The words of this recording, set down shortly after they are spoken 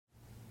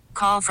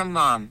Call from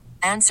mom.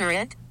 Answer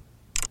it.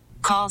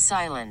 Call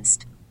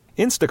silenced.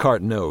 Instacart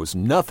knows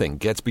nothing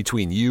gets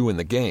between you and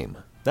the game.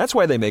 That's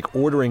why they make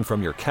ordering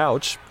from your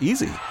couch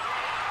easy.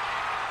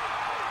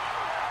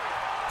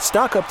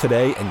 Stock up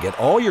today and get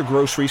all your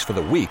groceries for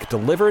the week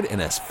delivered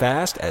in as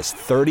fast as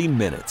 30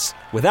 minutes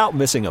without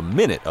missing a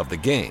minute of the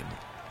game.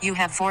 You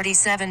have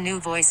 47 new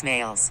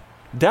voicemails.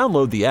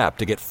 Download the app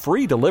to get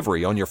free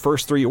delivery on your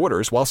first 3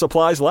 orders while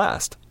supplies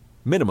last.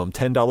 Minimum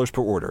 $10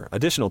 per order.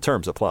 Additional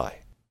terms apply.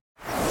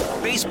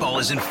 Baseball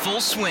is in full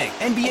swing.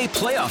 NBA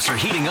playoffs are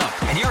heating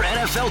up, and your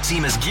NFL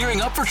team is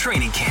gearing up for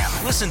training camp.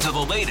 Listen to the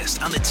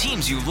latest on the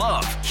teams you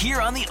love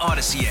here on the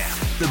Odyssey app.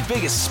 The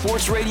biggest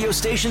sports radio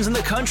stations in the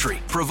country,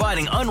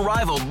 providing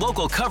unrivaled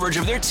local coverage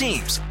of their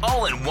teams,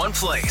 all in one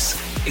place.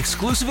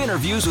 Exclusive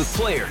interviews with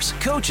players,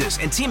 coaches,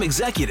 and team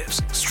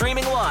executives,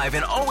 streaming live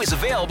and always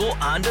available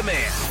on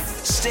demand.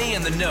 Stay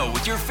in the know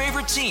with your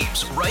favorite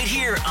teams right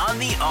here on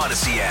the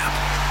Odyssey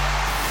app.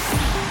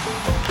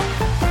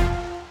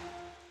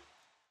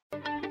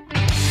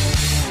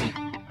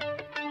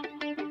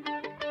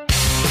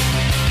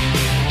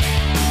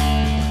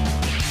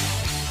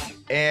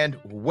 And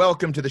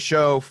welcome to the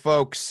show,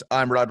 folks.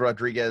 I'm Rod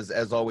Rodriguez,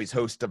 as always,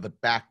 host of the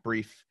Back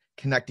Brief,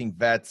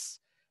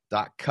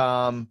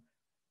 connectingvets.com,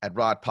 at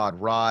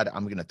RodPodRod.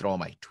 I'm going to throw on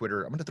my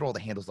Twitter. I'm going to throw all the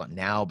handles on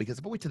now because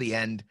if I wait to the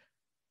end,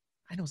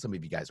 I know some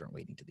of you guys aren't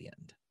waiting to the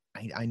end.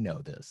 I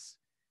know this,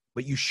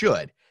 but you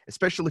should,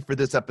 especially for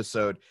this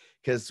episode,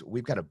 because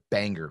we've got a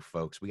banger,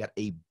 folks. We got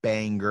a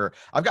banger.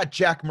 I've got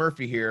Jack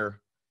Murphy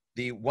here,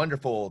 the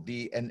wonderful,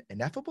 the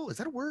ineffable. Is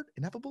that a word?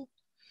 Ineffable?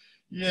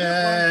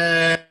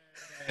 Yeah.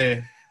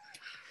 I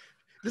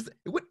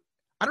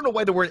don't know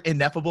why the word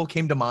ineffable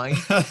came to mind.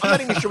 I'm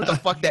not even sure what the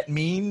fuck that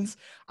means.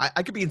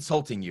 I could be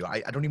insulting you.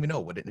 I don't even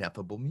know what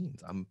ineffable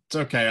means. It's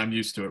okay. I'm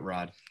used to it,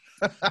 Rod.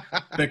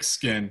 Thick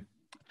skin.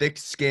 Thick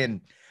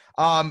skin.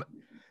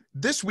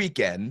 This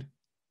weekend,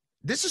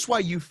 this is why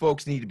you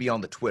folks need to be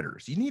on the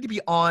Twitters. You need to be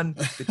on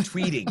the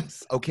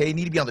tweetings, okay? You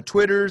need to be on the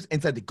Twitters,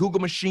 inside the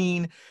Google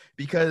machine,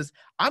 because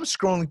I'm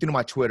scrolling through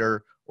my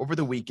Twitter over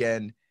the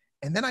weekend,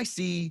 and then I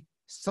see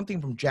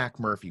something from Jack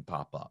Murphy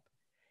pop up.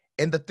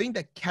 And the thing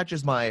that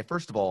catches my,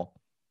 first of all,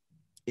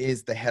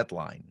 is the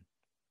headline.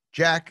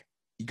 Jack,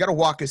 you got to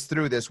walk us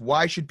through this.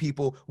 What did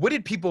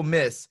people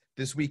miss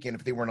this weekend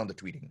if they weren't on the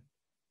tweeting?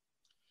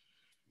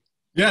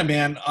 Yeah,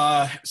 man.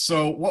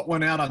 So what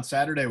went out on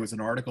Saturday was an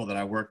article that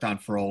I worked on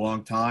for a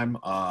long time,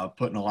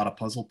 putting a lot of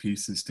puzzle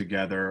pieces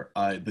together.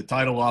 The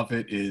title of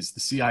it is "The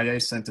CIA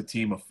Sent a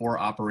Team of 4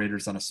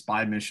 Operators on a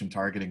Spy Mission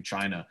Targeting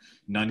China.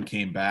 None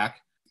Came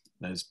Back."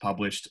 That is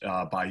published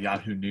by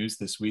Yahoo News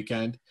this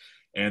weekend.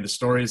 And the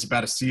story is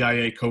about a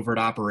CIA covert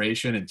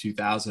operation in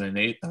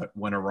 2008 that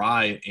went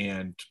awry,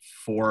 and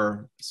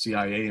 4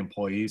 CIA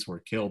employees were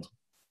killed.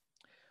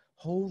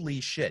 Holy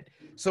shit.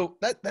 So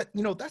that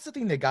that's the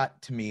thing that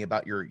got to me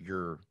about your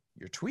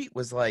tweet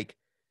was like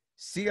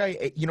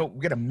CIA, we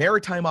got a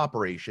maritime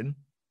operation.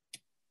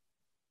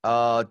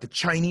 The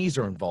Chinese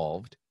are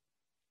involved.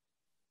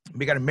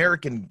 We got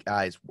American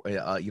guys,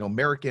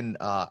 American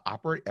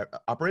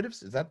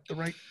operatives. Is that the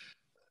right?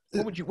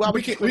 How would you?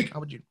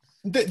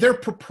 They're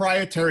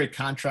proprietary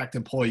contract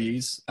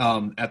employees.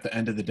 At the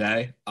end of the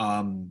day,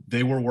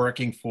 they were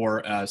working for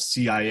a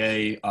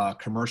CIA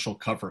commercial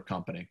cover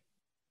company.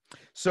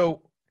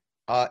 So,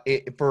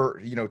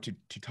 to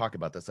talk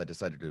about this, I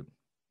decided to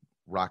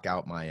rock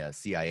out my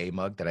CIA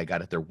mug that I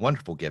got at their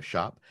wonderful gift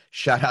shop.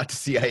 Shout out to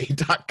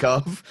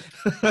CIA.gov.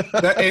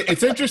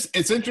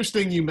 It's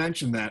interesting you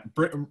mentioned that.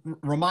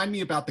 Remind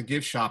me about the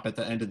gift shop at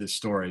the end of this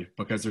story,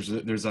 because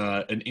there's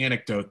an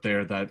anecdote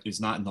there that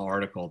is not in the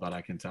article that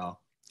I can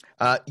tell.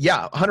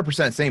 Yeah,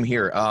 100%. Same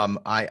here.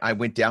 I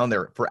went down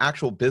there for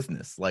actual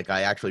business. Like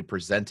I actually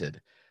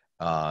presented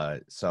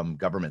some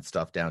government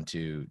stuff down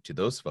to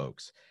those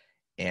folks.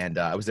 And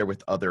I was there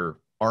with other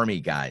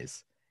Army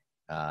guys.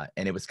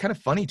 And it was kind of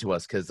funny to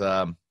us because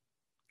I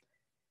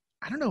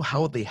don't know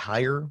how they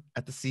hire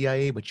at the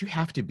CIA, but you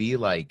have to be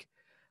like,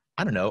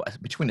 I don't know,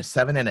 between a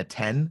 7 and a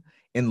 10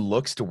 in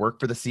looks to work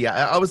for the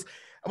CIA. I was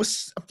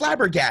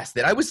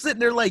flabbergasted. I was sitting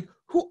there like,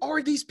 who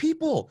are these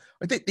people?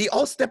 They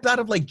all stepped out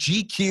of like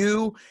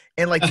GQ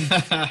and like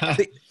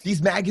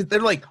these magazines. They're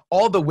like,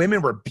 all the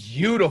women were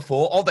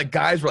beautiful. All the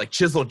guys were like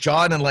chiseled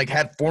jawed and like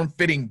had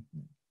form-fitting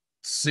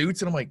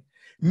suits. And I'm like,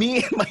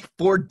 me and my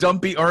 4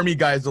 dumpy Army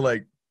guys are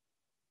like,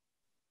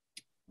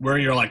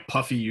 wearing your like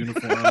puffy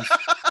uniforms.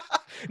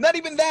 Not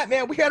even that,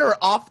 man. We had our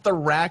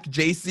off-the-rack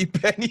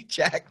JCPenney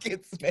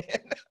jackets,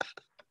 man.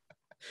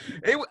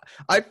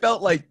 I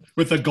felt like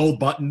with the gold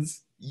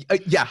buttons.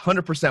 Yeah,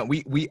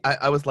 100%.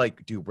 I was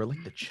like, dude, we're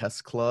like the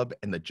chess club,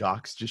 and the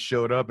jocks just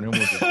showed up, and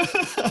everyone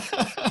was like,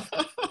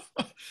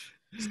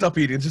 stop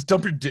eating, just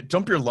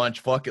dump your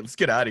lunch. Fuck it, let's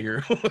get out of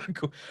here.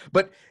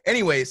 But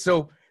anyway,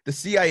 so the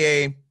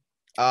CIA.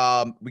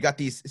 We got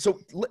these. So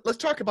let's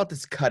talk about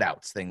this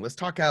cutouts thing. Let's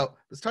talk a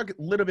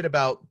little bit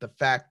about the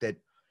fact that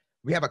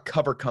we have a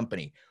cover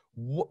company.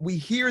 We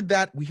hear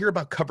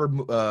about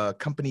cover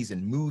companies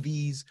in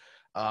movies,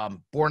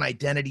 Born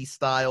Identity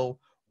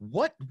style.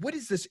 what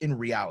is this in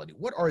reality?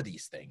 What are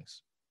these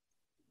things?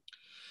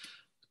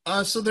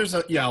 So there's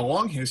a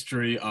long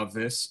history of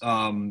this.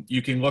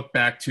 You can look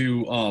back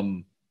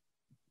to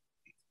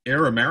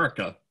Air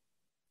America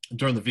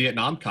during the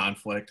Vietnam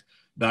conflict,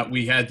 that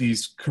we had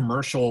these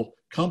commercial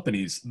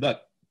companies,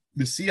 that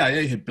the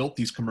CIA had built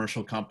these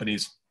commercial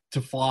companies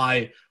to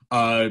fly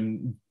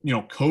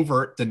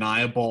covert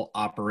deniable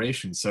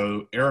operations.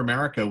 So Air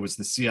America was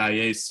the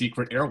CIA's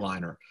secret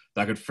airliner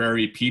that could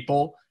ferry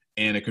people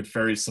and it could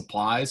ferry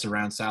supplies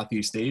around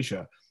Southeast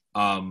Asia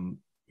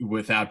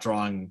without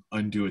drawing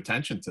undue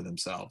attention to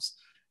themselves.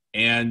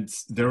 And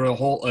there were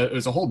it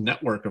was a whole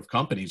network of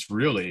companies,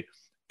 really.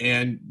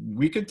 And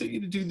we continue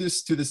to do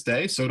this to this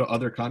day. So do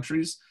other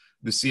countries.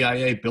 The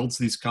CIA builds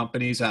these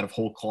companies out of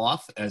whole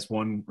cloth, as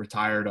one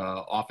retired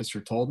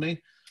officer told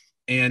me.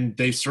 And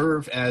they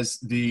serve as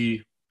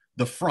the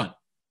front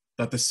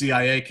that the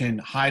CIA can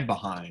hide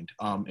behind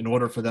in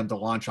order for them to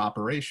launch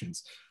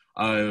operations.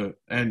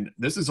 And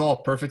this is all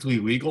perfectly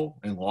legal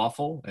and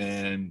lawful,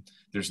 and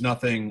there's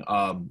nothing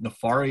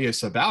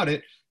nefarious about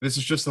it. This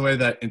is just the way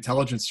that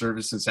intelligence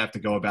services have to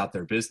go about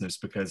their business,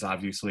 because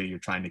obviously you're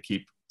trying to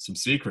keep some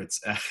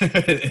secrets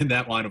in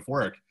that line of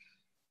work.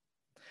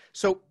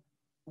 So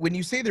when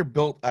you say they're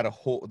built out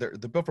of they're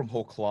built from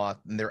whole cloth,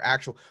 and they're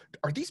do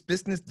these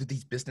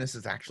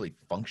businesses actually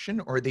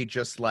function, or are they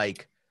just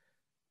like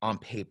on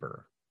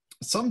paper?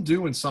 Some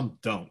do and some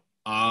don't.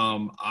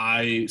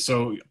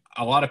 So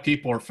a lot of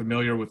people are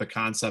familiar with the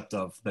concept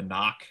of the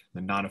NOC,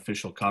 the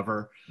non-official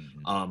cover.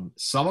 Mm-hmm.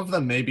 Some of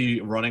them may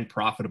be running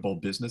profitable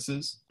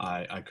businesses.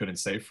 I couldn't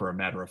say for a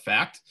matter of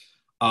fact.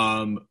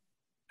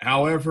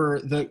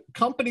 However, the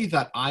company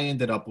that I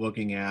ended up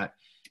looking at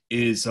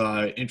is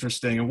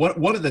interesting. And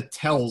one of the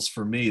tells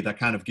for me that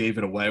kind of gave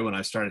it away when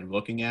I started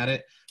looking at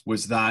it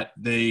was that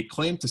they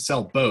claim to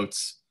sell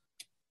boats,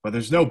 but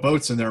there's no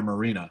boats in their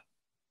marina,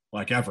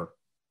 like ever.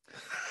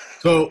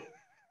 So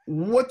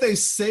what they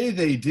say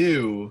they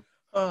do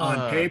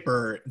on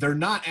paper, they're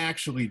not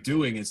actually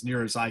doing, as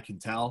near as I can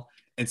tell.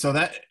 And so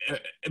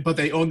but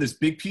they own this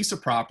big piece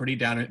of property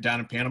down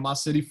in Panama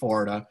City,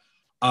 Florida.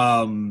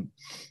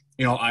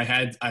 I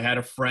had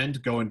a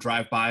friend go and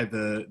drive by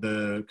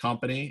the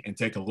company and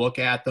take a look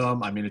at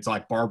them. I mean, it's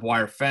like barbed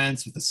wire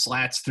fence with the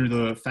slats through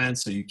the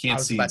fence, so you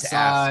can't see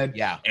inside.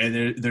 Yeah.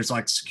 And there's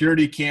like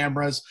security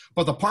cameras,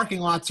 but the parking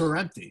lots are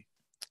empty.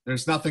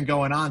 There's nothing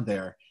going on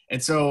there.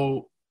 And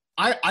so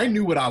I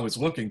knew what I was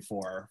looking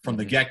for from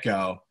the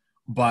get-go,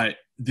 but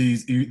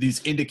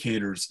these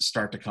indicators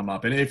start to come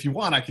up. And if you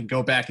want, I can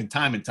go back in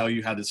time and tell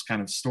you how this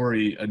kind of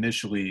story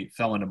initially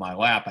fell into my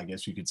lap, I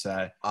guess you could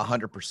say.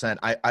 100%.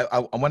 I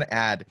want to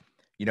add,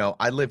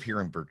 I live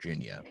here in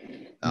Virginia,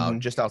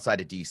 just outside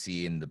of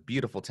DC, in the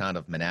beautiful town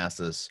of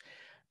Manassas.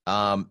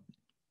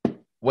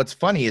 What's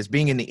funny is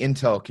being in the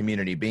intel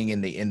community, being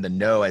in the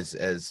know,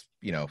 as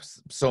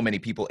so many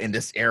people in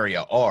this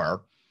area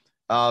are.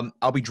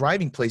 I'll be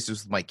driving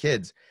places with my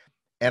kids,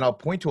 and I'll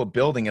point to a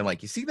building and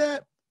like, you see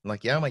that? I'm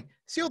like, yeah. I'm like,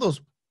 see all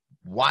those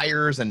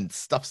wires and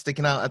stuff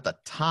sticking out at the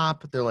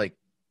top? They're like,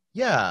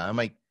 yeah. I'm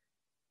like,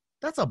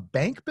 that's a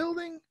bank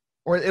building?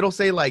 Or it'll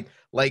say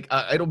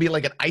it'll be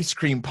like an ice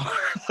cream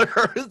parlor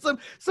or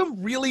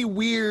some really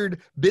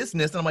weird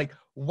business. And I'm like,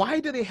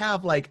 why do they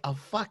have like a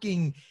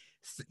fucking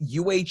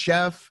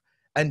UHF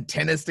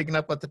antenna sticking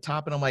up at the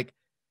top? And I'm like,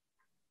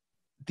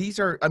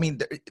 they're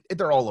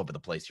all over the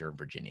place here in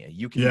Virginia.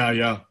 You can,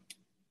 yeah.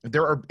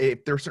 There are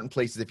certain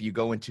places, if you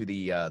go into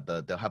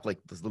they'll have like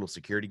this little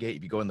security gate.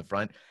 If you go in the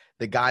front,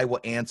 the guy will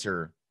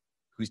answer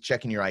who's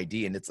checking your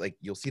ID, and it's like,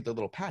 you'll see the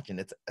little patch, and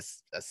it's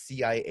a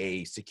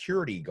CIA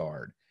security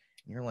guard.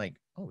 And you're like,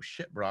 oh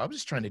shit, bro, I'm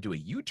just trying to do a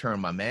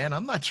U-turn, my man.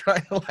 I'm not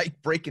trying to like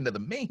break into the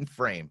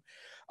mainframe.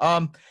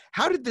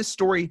 How did this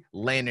story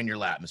land in your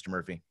lap, Mr.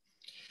 Murphy?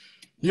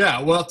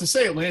 Yeah, well, to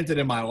say it landed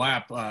in my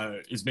lap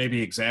is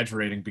maybe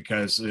exaggerating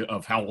because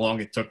of how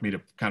long it took me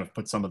to kind of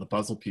put some of the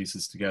puzzle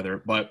pieces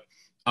together. But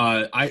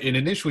it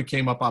initially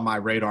came up on my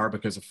radar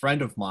because a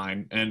friend of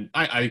mine, and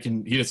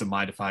he doesn't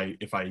mind if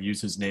I use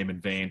his name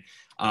in vain,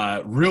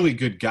 really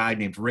good guy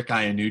named Rick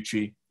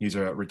Iannucci. He's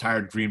a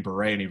retired Green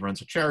Beret, and he runs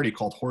a charity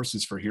called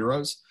Horses for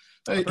Heroes.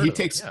 He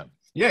takes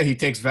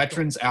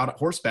veterans out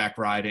horseback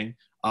riding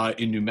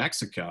in New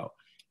Mexico.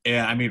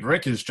 And I mean,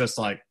 Rick is just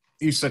like,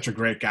 he's such a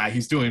great guy.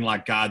 He's doing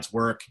like God's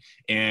work,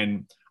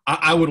 and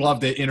I would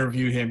love to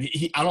interview him.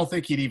 I don't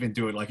think he'd even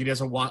do it. Like, he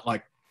doesn't want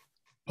like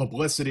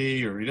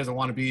publicity, or he doesn't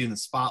want to be in the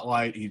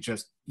spotlight. He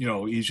just,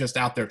 he's just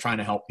out there trying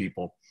to help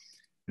people.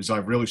 He's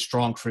a really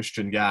strong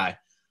Christian guy.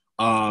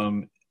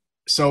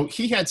 So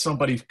he had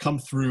somebody come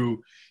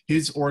through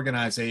his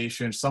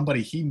organization,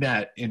 somebody he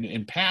met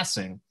in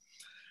passing,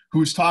 who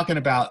was talking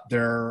about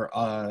their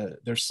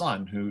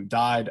son who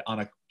died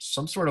on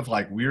some sort of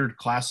like weird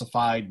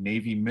classified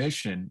Navy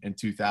mission in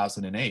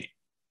 2008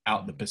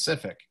 out in the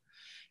Pacific.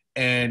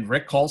 And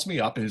Rick calls me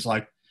up and is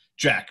like,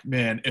 Jack,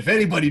 man, if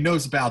anybody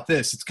knows about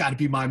this, it's got to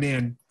be my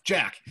man,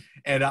 Jack.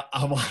 And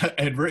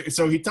Rick,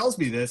 so he tells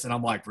me this, and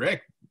I'm like,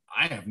 Rick,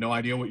 I have no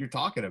idea what you're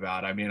talking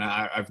about. I mean,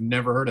 I've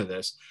never heard of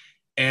this.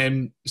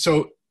 And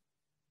so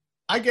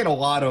I get a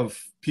lot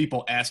of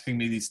people asking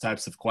me these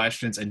types of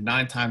questions, and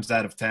 9 times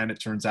out of 10, it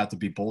turns out to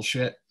be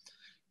bullshit.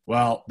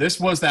 Well, this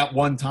was that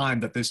one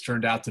time that this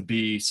turned out to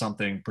be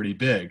something pretty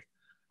big.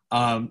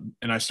 And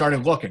I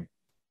started looking.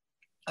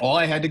 All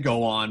I had to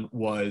go on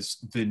was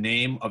the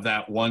name of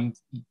that one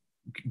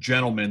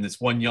gentleman,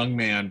 this one young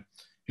man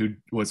who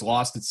was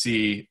lost at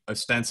sea,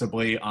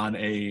 ostensibly on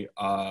a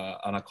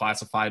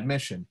classified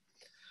mission.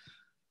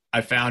 I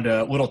found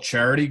a little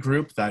charity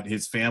group that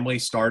his family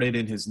started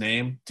in his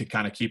name to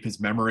kind of keep his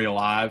memory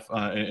alive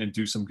and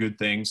do some good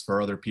things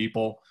for other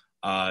people.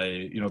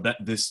 That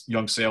this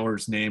young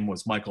sailor's name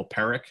was Michael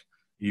Perrick.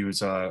 He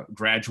was a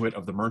graduate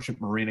of the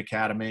Merchant Marine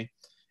Academy.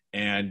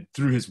 And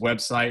through his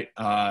website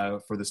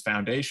for this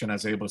foundation, I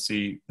was able to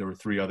see there were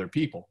 3 other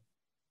people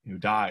who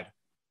died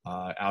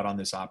out on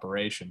this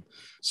operation.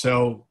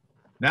 So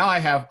now I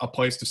have a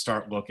place to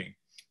start looking.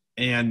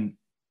 And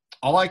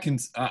all I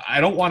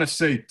don't want to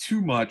say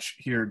too much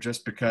here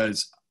just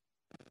because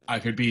I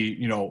could be,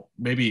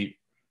 maybe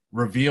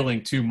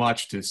revealing too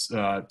much to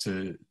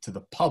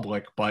the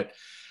public, but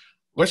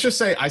let's just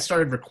say I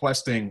started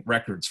requesting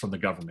records from the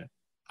government.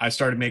 I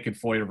started making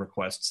FOIA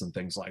requests and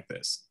things like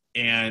this.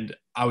 And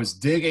I was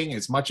digging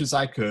as much as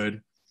I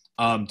could,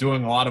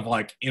 doing a lot of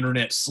like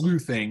internet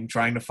sleuthing,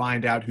 trying to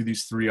find out who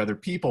these 3 other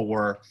people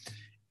were.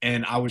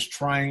 And I was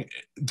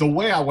the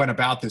way I went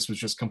about this was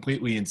just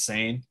completely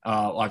insane.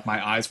 Like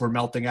my eyes were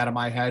melting out of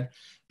my head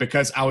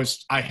because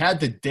I had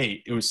the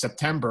date. It was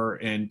September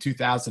in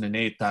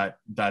 2008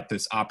 that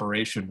this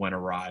operation went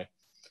awry.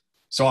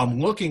 So I'm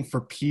looking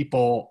for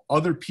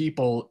other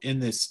people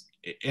in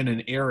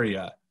an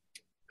area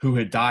who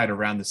had died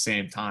around the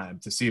same time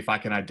to see if I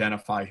can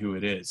identify who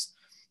it is.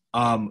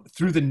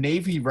 Through the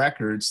Navy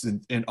records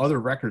and other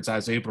records I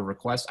was able to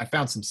request, I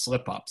found some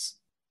slip-ups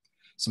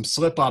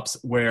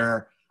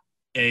where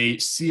a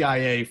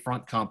CIA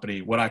front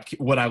company, what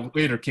I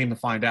later came to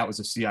find out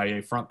was a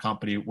CIA front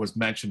company, was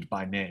mentioned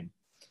by name.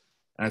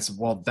 And I said,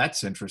 well,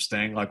 that's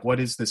interesting. Like, what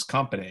is this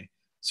company?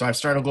 So I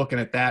started looking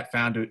at that,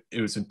 found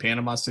it was in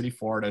Panama City,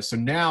 Florida. So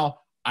now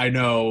I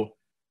know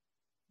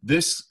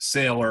this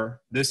sailor,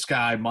 this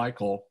guy,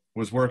 Michael,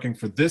 was working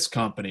for this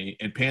company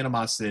in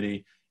Panama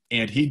City,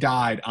 and he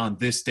died on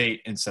this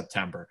date in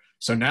September.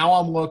 So now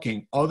I'm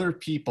looking other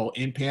people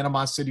in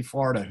Panama City,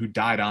 Florida, who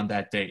died on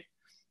that date.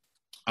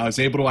 I was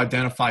able to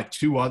identify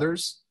 2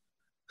 others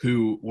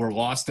who were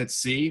lost at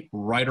sea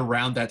right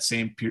around that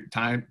same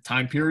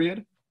time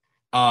period.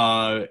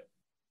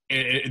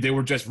 They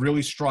were just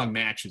really strong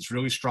matches,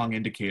 really strong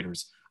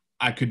indicators.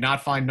 I could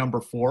not find number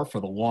 4 for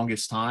the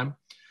longest time.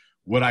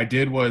 What I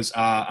did was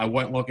I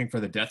went looking for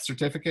the death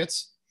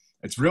certificates.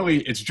 It's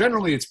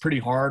pretty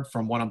hard,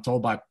 from what I'm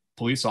told by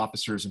police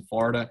officers in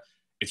Florida.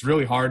 It's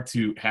really hard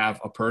to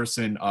have a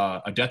person,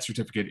 a death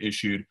certificate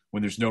issued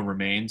when there's no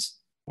remains,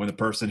 when the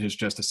person has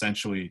just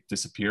essentially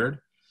disappeared.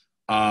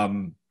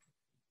 I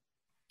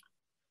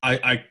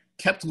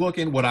kept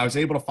looking. What I was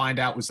able to find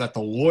out was that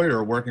the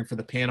lawyer working for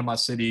the Panama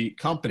City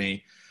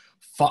company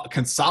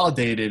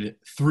consolidated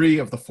 3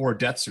 of the 4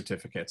 death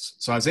certificates.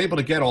 So I was able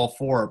to get all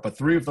 4, but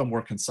 3 of them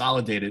were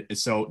consolidated.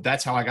 So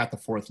that's how I got the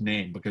 4th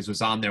name, because it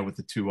was on there with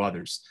the 2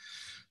 others.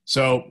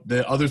 So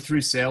the other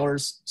 3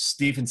 sailors,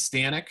 Stephen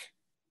Stanek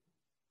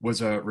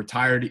was a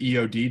retired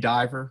EOD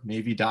diver,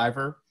 Navy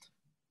diver,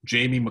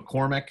 Jamie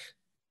McCormick,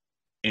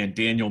 and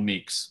Daniel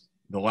Meeks.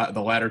 The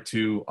latter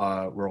 2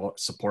 were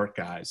support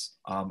guys.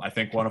 I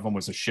think one of them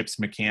was a ship's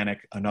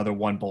mechanic. Another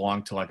one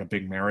belonged to like a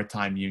big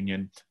maritime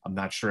union. I'm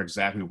not sure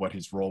exactly what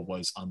his role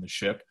was on the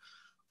ship.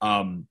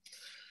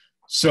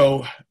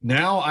 So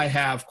now I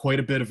have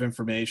quite a bit of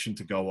information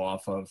to go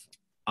off of,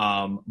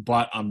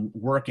 but I'm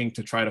working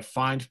to try to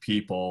find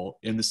people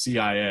in the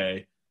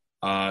CIA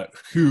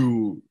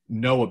who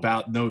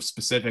know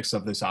specifics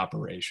of this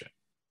operation.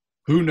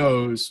 Who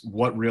knows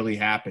what really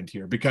happened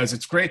here? Because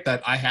it's great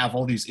that I have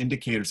all these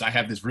indicators. I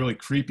have this really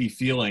creepy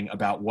feeling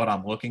about what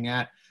I'm looking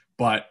at,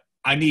 but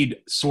I need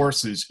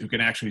sources who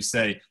can actually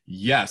say,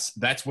 yes,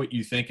 that's what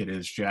you think it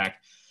is, Jack.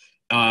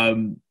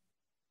 And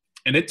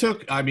it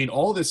took,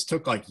 all this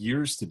took like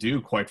years to do,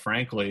 quite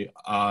frankly.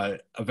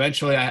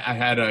 Eventually I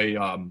had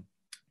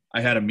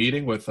a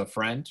meeting with a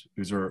friend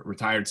who's a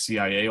retired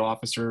CIA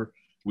officer.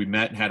 We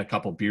met and had a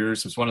couple beers.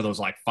 It was one of those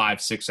like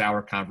 5-6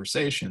 hour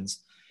conversations.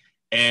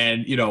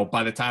 And,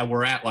 by the time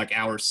we're at like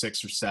hour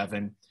 6 or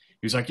 7,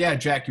 he was like, yeah,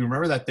 Jack, you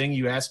remember that thing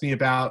you asked me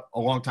about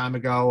a long time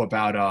ago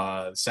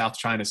about South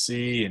China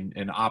Sea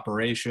and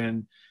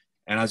operation?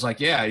 And I was like,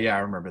 yeah, I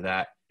remember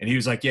that. And he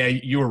was like, yeah,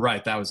 you were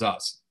right. That was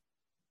us.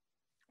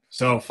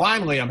 So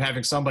finally, I'm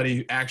having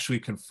somebody actually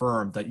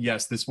confirm that,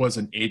 yes, this was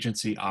an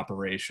agency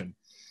operation.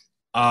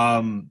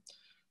 But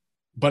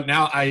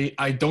now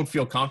I don't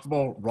feel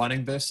comfortable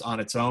running this on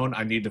its own.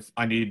 I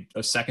need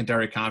a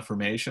secondary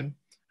confirmation.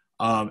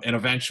 And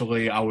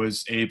eventually I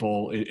was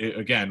able,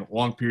 again,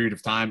 long period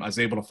of time, I was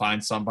able to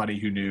find somebody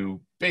who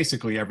knew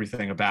basically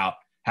everything about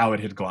how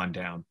it had gone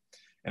down.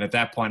 And at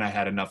that point I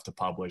had enough to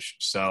publish.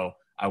 So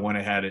I went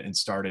ahead and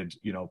started,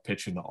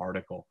 pitching the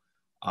article.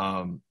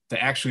 to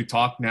actually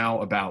talk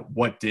now about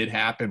what did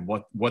happen,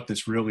 what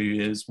this really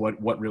is,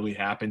 what really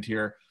happened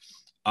here.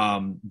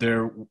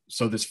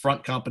 So this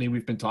front company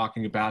we've been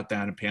talking about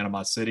down in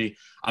Panama City,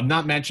 I'm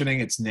not mentioning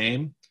its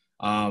name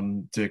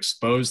to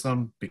expose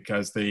them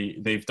because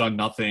they've done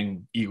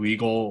nothing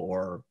illegal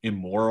or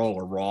immoral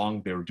or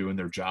wrong. They were doing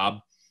their job.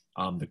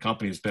 The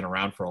company has been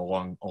around for a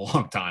long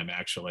time,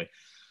 actually.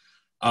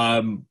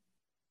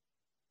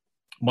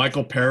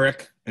 Michael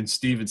Perrick and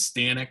Steven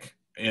Stanek,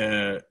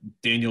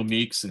 Daniel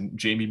Meeks and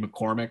Jamie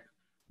McCormick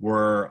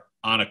were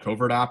on a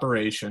covert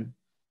operation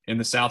in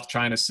the South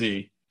China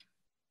Sea.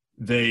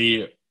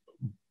 They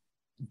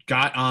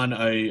got on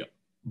a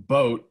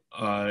boat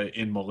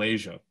in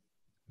Malaysia.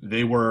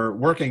 They were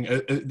working.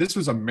 This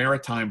was a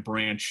maritime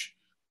branch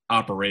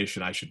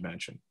operation, I should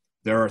mention.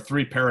 There are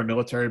 3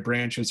 paramilitary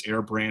branches: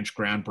 air branch,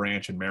 ground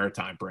branch, and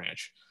maritime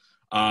branch.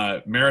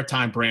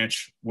 Maritime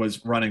branch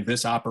was running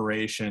this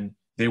operation.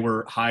 They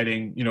were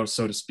hiding,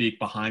 so to speak,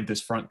 behind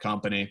this front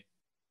company.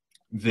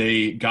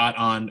 They got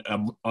on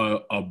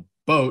a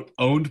boat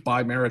owned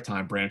by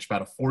Maritime Branch,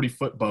 about a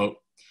 40-foot boat,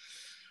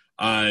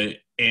 and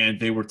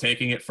they were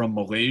taking it from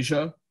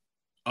Malaysia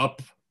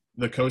up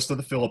the coast of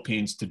the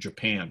Philippines to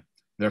Japan.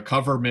 Their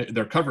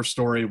cover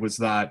story was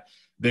that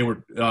they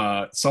were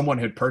someone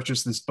had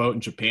purchased this boat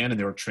in Japan and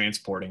they were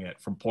transporting it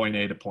from point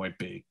A to point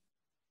B.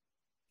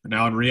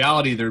 Now, in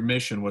reality, their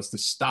mission was to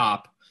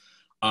stop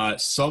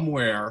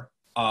somewhere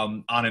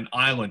on an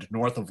island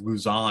north of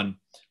Luzon,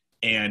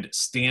 and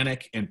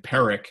Stanek and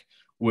Perrick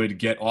would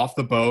get off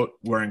the boat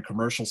wearing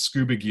commercial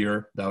scuba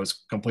gear that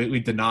was completely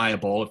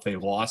deniable if they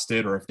lost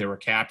it or if they were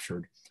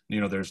captured.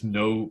 There's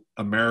no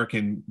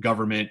American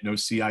government, no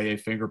CIA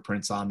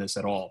fingerprints on this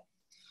at all.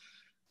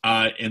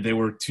 And they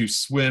were to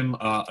swim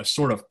a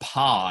sort of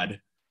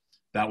pod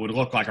that would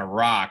look like a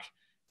rock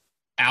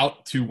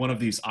out to one of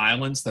these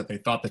islands that they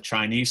thought the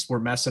Chinese were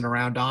messing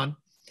around on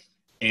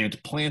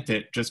and plant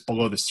it just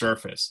below the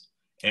surface.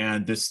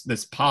 And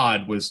this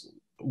pod was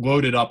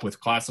loaded up with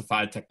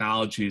classified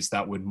technologies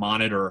that would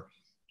monitor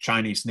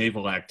Chinese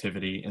naval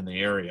activity in the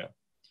area.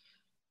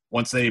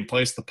 Once they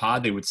placed the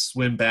pod, they would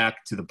swim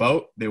back to the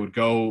boat. They would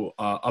go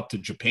up to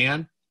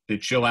Japan.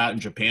 They'd chill out in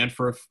Japan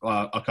for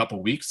a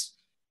couple weeks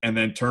and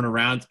then turn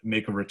around,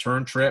 make a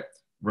return trip,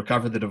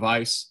 recover the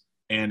device,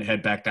 and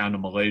head back down to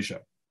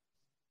Malaysia.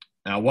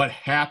 Now, what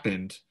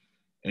happened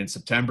in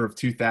September of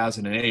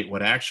 2008,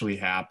 what actually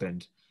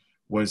happened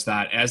was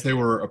that as they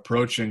were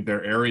approaching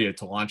their area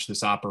to launch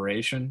this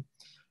operation,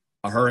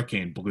 a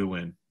hurricane blew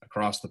in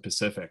across the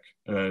Pacific.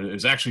 It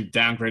was actually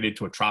downgraded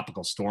to a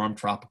Tropical Storm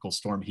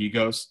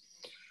Higos.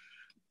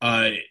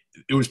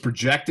 It was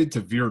projected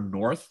to veer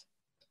north.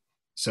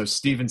 So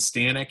Steven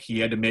Stanek, he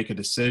had to make a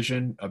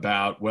decision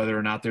about whether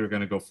or not they were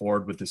going to go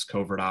forward with this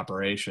covert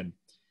operation.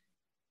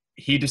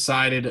 He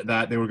decided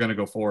that they were going to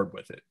go forward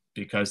with it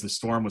because the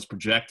storm was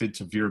projected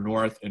to veer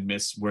north and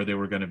miss where they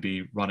were going to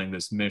be running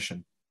this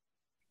mission.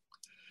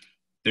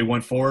 They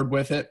went forward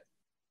with it,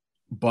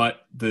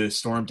 but the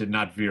storm did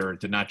not veer, it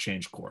did not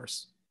change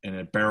course. And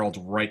it barreled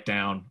right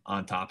down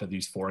on top of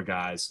these 4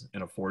 guys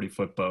in a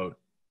 40-foot boat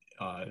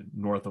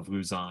north of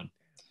Luzon.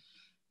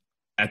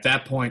 At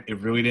that point, it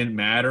really didn't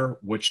matter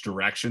which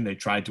direction they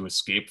tried to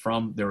escape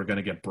from. They were going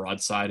to get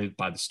broadsided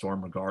by the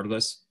storm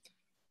regardless.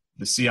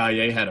 The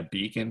CIA had a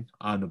beacon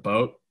on the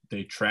boat.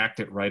 They tracked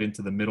it right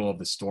into the middle of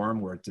the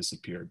storm where it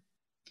disappeared.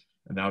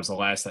 And that was the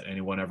last that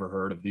anyone ever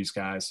heard of these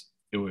guys.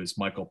 It was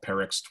Michael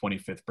Perrick's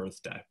 25th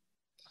birthday.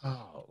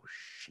 Oh,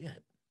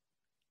 shit.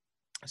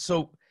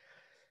 So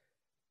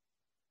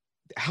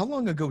how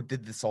long ago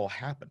did this all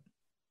happen?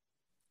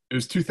 It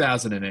was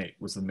 2008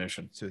 was the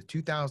mission. So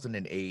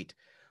 2008,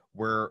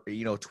 where,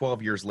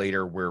 12 years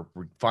later, we're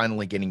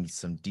finally getting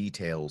some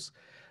details.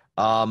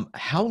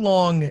 How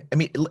long,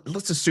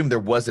 let's assume there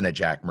wasn't a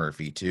Jack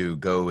Murphy to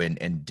go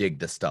and dig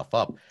the stuff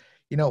up.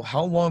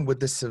 How long would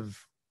this have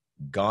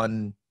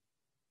gone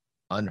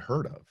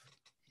unheard of?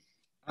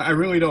 I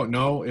really don't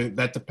know.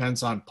 That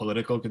depends on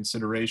political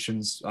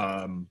considerations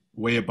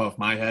way above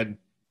my head.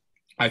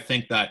 I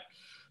think that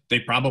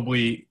they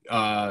probably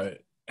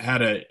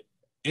had an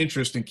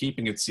interest in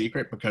keeping it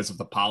secret because of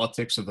the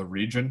politics of the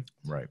region.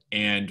 Right.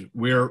 And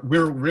we're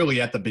really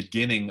at the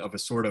beginning of a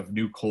sort of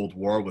new Cold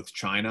War with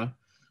China.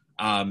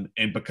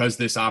 And because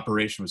this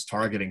operation was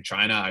targeting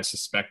China, I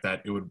suspect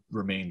that it would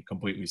remain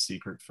completely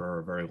secret for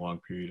a very long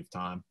period of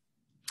time.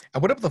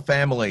 And what about the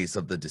families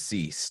of the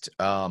deceased?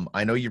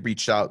 I know you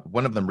reached out.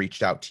 One of them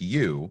reached out to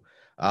you.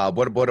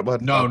 What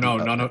about? No,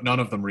 none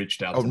of them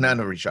reached out. Oh, none of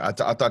them reached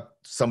out. I thought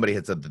somebody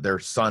had said that their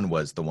son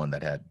was the one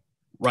that had.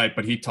 Right,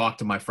 but he talked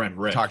to my friend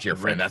Rick. Talked to your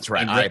friend. That's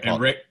right.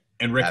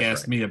 And Rick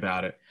asked me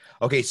about it.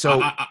 Okay,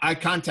 so I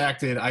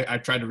contacted. I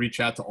tried to reach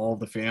out to all of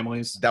the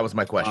families. That was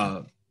my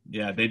question.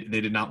 Yeah, they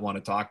did not want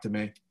to talk to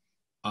me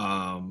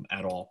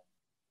at all.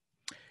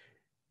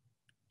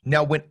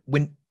 Now,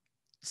 when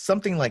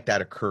something like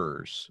that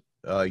occurs,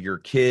 your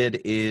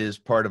kid is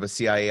part of a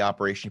CIA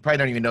operation. You probably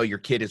don't even know your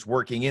kid is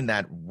working in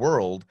that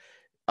world.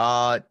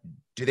 Do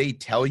they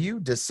tell you?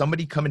 Does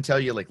somebody come and tell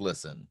you, like,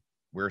 listen,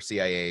 we're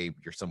CIA.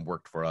 Your son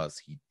worked for us.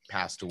 He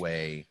passed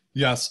away.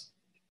 Yes.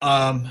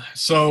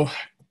 So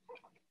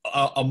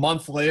a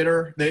month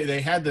later,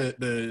 they had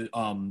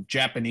the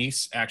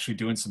Japanese actually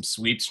doing some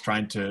sweeps,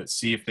 trying to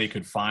see if they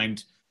could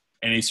find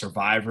any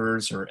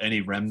survivors or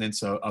any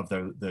remnants of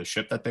the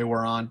ship that they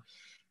were on.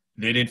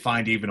 They didn't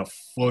find even a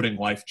floating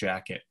life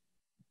jacket.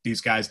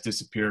 These guys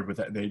disappeared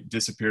they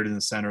disappeared in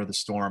the center of the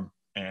storm,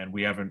 and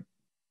we haven't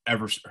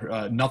ever,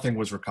 nothing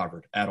was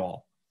recovered at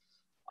all.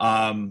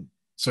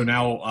 So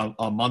now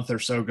a month or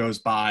so goes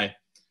by.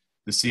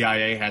 The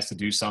CIA has to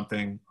do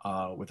something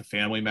with the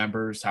family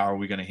members. How are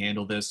we going to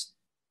handle this?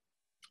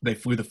 They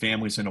flew the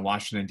families into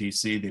Washington,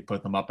 D.C. They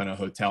put them up in a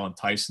hotel in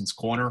Tyson's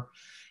Corner,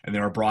 and they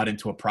were brought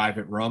into a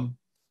private room.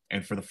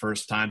 And for the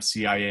first time,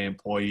 CIA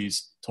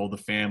employees told the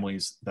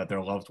families that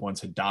their loved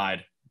ones had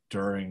died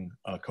during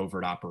a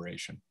covert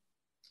operation.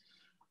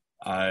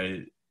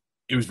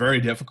 It was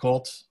very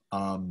difficult.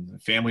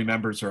 Family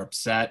members are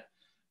upset.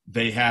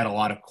 They had a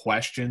lot of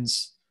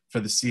questions for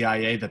the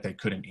CIA that they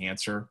couldn't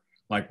answer,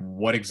 like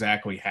what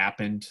exactly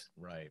happened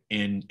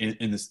in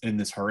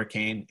this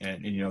hurricane,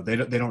 and you know they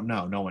don't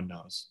know. No one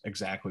knows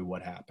exactly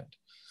what happened.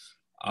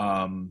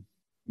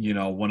 You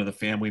know, one of the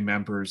family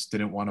members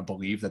didn't want to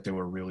believe that they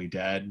were really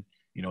dead.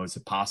 You know, is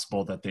it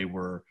possible that they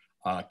were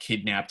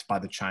kidnapped by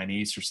the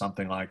Chinese or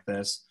something like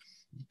this?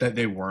 That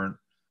they weren't,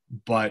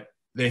 but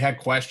they had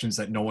questions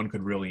that no one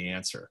could really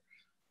answer.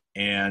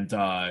 And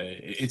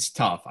it's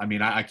tough. I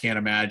mean, I can't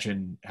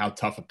imagine how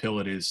tough a pill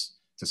it is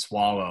to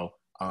swallow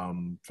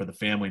for the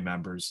family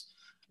members.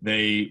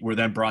 They were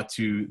then brought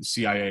to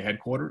CIA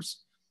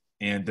headquarters,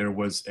 and there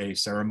was a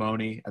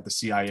ceremony at the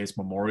CIA's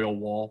memorial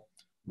wall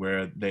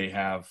where they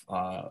have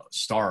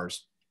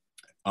stars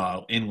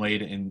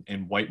inlaid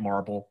in white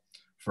marble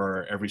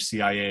for every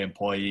CIA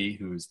employee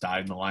who's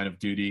died in the line of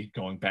duty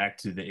going back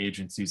to the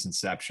agency's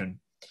inception.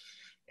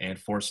 And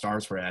 4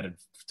 stars were added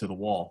to the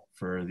wall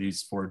for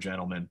these 4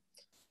 gentlemen.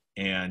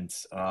 And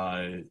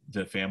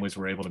the families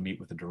were able to meet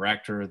with the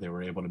director. They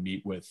were able to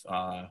meet with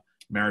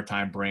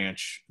Maritime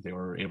Branch. They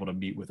were able to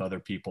meet with other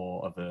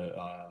people of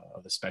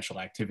the Special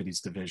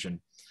Activities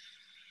Division,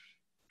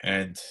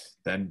 and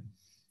then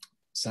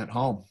sent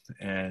home.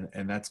 And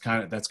that's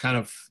kind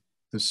of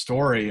the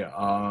story.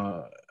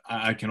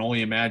 I can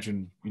only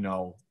imagine, you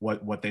know,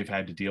 what they've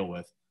had to deal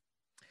with.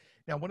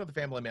 Now, one of the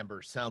family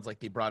members sounds like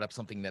they brought up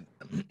something that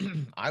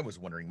I was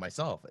wondering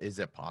myself. Is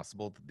it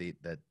possible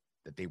that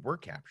they were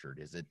captured?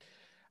 Is it?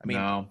 I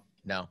mean,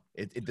 no.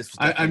 This was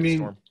I mean,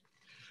 storm.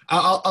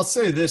 I'll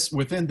say this: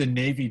 within the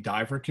Navy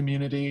diver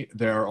community,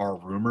 there are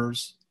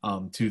rumors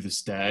to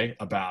this day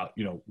about,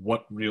 you know,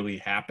 what really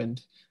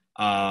happened,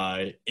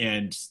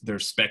 and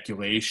there's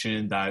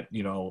speculation that,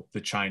 you know,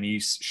 the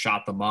Chinese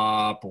shot them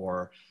up,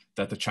 or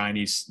that the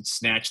Chinese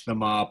snatched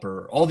them up,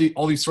 or all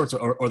these sorts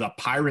of, or the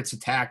pirates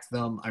attacked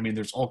them. I mean,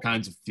 there's all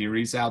kinds of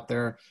theories out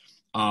there,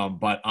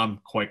 but I'm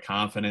quite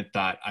confident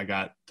that I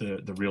got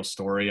the real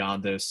story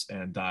on this,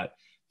 and that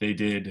they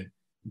did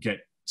get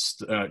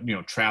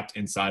trapped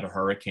inside a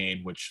hurricane,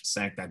 which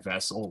sank that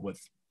vessel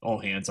with all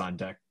hands on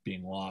deck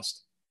being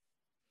lost.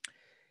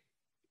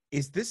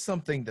 Is this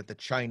something that the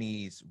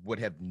Chinese would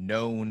have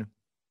known?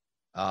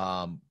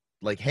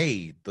 Like,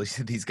 hey,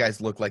 these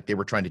guys look like they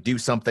were trying to do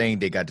something.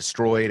 They got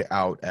destroyed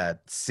out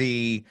at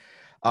sea.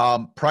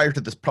 Prior to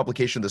this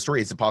publication of the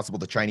story, is it possible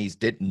the Chinese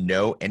didn't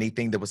know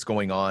anything that was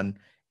going on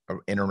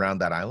in and around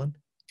that island?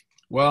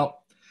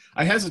 Well,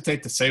 I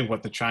hesitate to say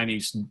what the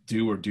Chinese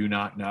do or do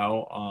not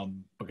know,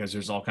 because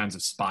there's all kinds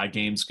of spy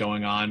games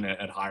going on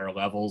at higher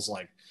levels.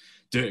 Like,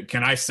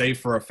 can I say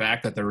for a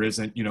fact that there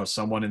isn't, you know,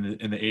 someone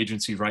in the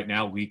agency right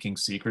now leaking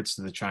secrets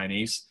to the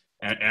Chinese,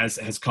 as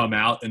has come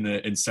out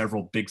in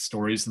several big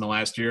stories in the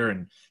last year,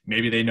 and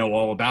maybe they know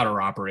all about our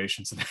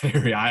operations in that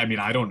area. I mean,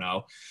 I don't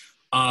know.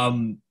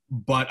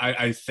 But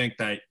I think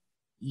that,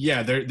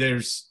 yeah,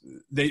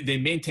 they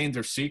maintained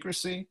their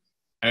secrecy.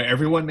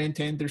 Everyone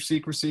maintained their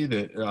secrecy,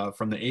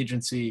 from the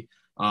agency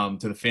to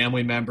the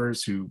family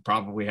members who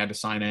probably had to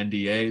sign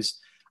NDAs.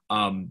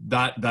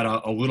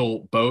 That a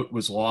little boat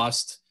was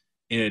lost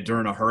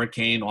during a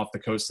hurricane off the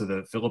coast of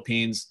the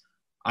Philippines.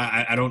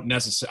 I would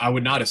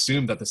not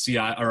assume that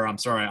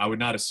I would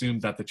not assume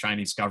that the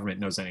Chinese government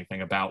knows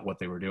anything about what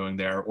they were doing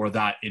there, or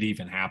that it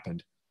even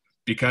happened.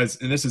 Because,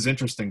 and this is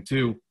interesting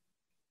too,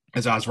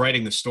 as I was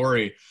writing the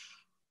story,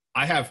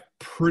 I have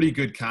pretty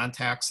good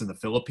contacts in the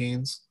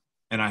Philippines,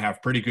 and I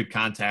have pretty good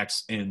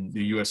contacts in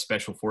the U.S.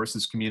 Special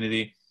Forces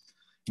community.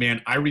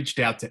 Man, I reached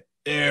out to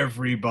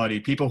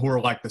everybody, people who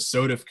are like the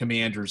SOTF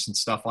commanders and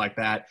stuff like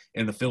that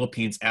in the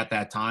Philippines at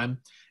that time,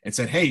 and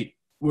said, hey,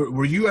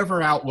 were you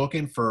ever out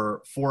looking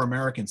for 4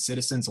 American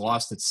citizens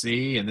lost at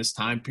sea in this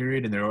time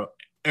period? And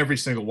every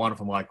single one of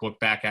them looked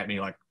back at me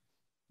like,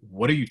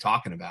 what are you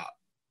talking about?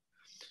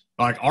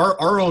 Like,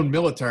 our own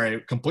military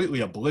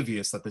completely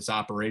oblivious that this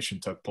operation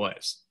took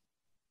place.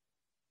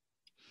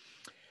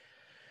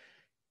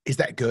 Is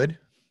that good?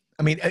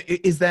 I mean,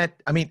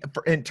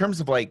 in terms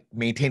of like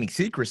maintaining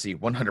secrecy,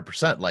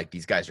 100%, like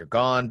these guys are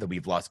gone, that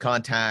we've lost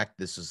contact.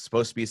 This is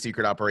supposed to be a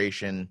secret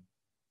operation.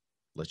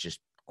 Let's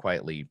just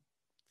quietly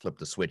flip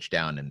the switch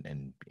down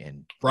and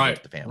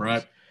Right. the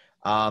families.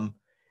 Right.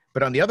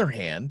 But on the other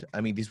hand,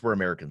 I mean, these were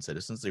American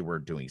citizens. They were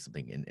doing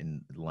something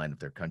in the line of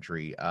their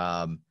country.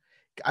 I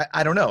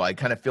don't know. I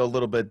kind of feel a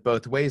little bit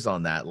both ways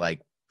on that.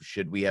 Like,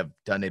 should we have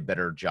done a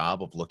better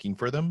job of looking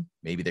for them?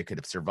 Maybe they could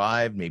have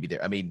survived.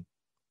 I mean,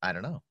 I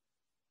don't know.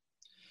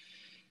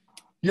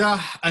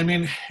 Yeah, I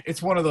mean,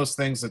 it's one of those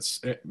things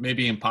that's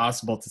maybe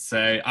impossible to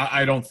say.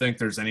 I don't think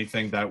there's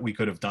anything that we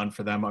could have done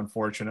for them,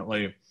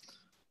 unfortunately.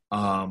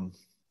 You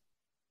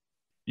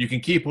can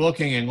keep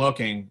looking and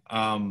looking.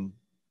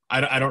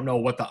 I don't know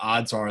what the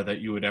odds are that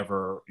you would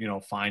ever,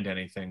 find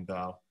anything,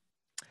 though.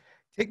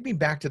 Take me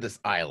back to this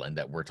island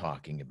that we're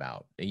talking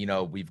about.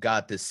 We've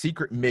got this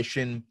secret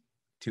mission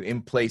to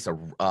emplace a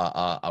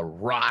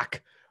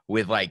rock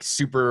with like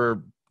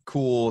super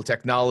cool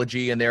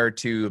technology in there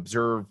to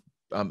observe,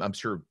 I'm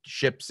sure,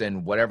 ships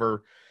and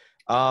whatever.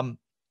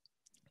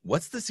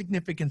 What's the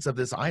significance of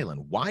this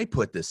island? Why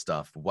put this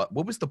stuff? What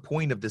was the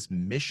point of this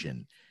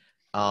mission?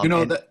 How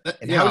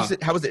has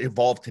it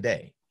evolved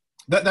today?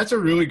 That's a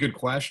really good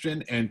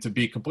question. And to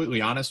be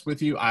completely honest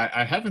with you,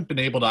 I haven't been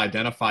able to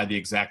identify the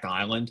exact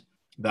island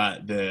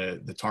that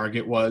the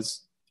target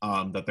was,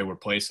 that they were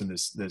placing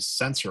this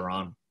sensor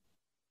on.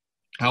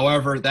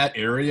 However, that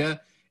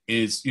area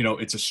is,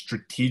 it's a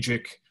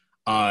strategic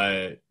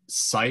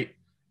site,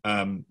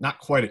 not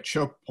quite a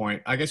choke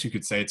point. I guess you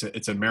could say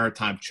it's a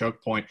maritime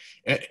choke point.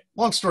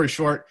 Long story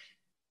short,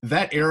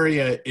 that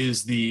area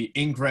is the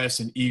ingress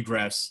and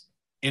egress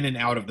in and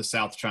out of the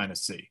South China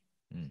Sea.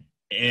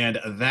 And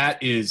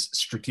that is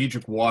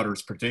strategic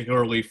waters,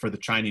 particularly for the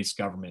Chinese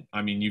government.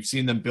 I mean, you've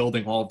seen them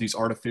building all of these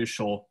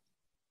artificial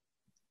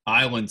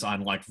islands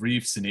on like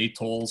reefs and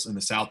atolls in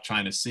the South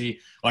China Sea.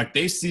 Like,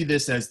 they see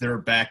this as their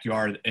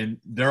backyard, and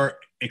they're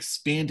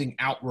expanding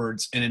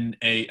outwards in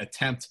a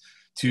attempt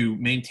to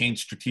maintain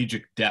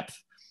strategic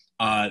depth.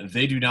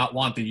 They do not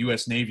want the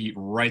U.S. Navy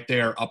right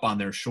there up on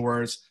their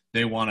shores.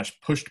 They want us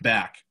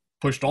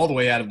pushed all the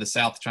way out of the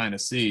South China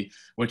Sea,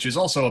 which is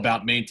also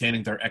about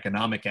maintaining their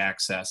economic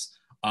access.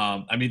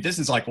 I mean, this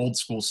is like old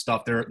school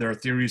stuff. There are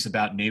theories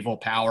about naval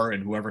power,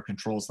 and whoever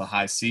controls the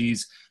high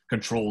seas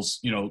controls,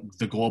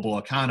 the global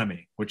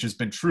economy, which has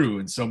been true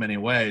in so many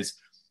ways.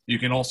 You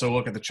can also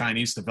look at the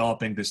Chinese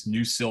developing this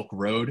new Silk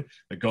Road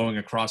going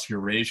across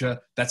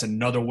Eurasia. That's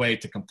another way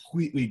to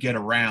completely get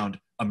around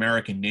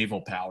American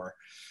naval power.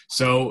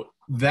 So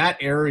that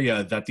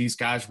area that these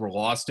guys were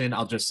lost in,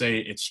 I'll just say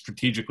it's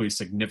strategically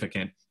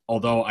significant,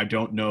 although I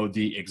don't know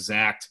the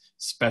exact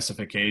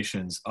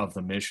specifications of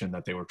the mission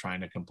that they were trying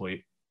to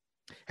complete.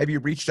 Have you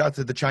reached out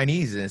to the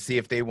Chinese and see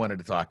if they wanted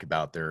to talk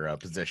about their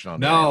position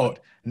on the island?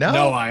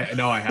 No,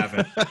 I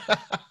haven't.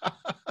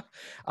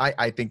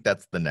 I think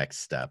that's the next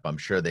step. I'm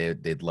sure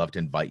they'd love to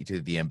invite you to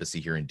the embassy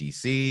here in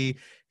DC.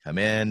 Come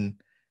in.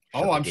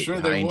 Oh, I'm sure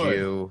they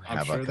would.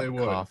 Have a cup of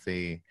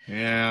coffee.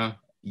 Yeah.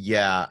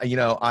 Yeah.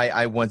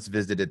 I once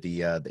visited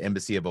the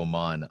embassy of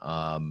Oman.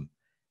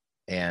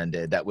 And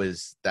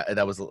it's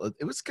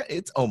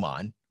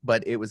Oman,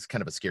 but it was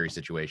kind of a scary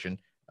situation.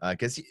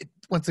 Because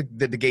once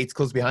the gates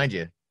close behind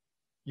you,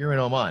 you're in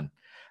Oman.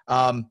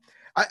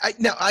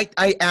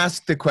 I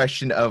asked the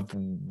question of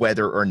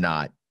whether or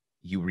not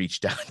you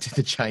reached out to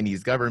the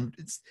Chinese government,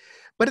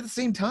 but at the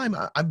same time,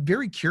 I'm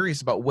very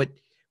curious about what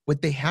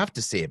they have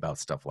to say about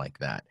stuff like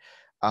that.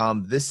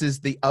 This is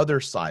the other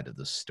side of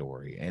the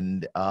story,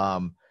 and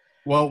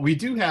well, we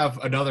do have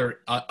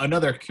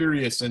another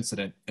curious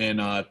incident in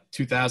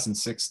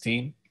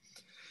 2016.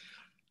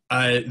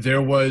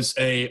 There was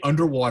a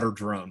underwater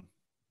drone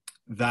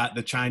that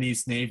the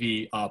Chinese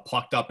Navy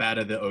plucked up out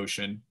of the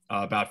ocean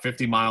about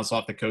 50 miles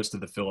off the coast of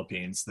the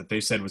Philippines that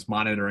they said was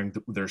monitoring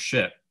their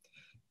ship.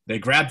 They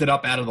grabbed it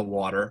up out of the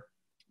water.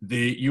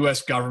 The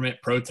U.S. government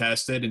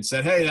protested and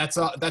said, "Hey, that's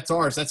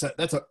ours. That's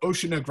an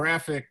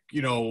oceanographic,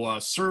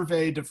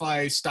 survey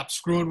device. Stop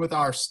screwing with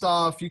our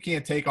stuff. You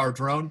can't take our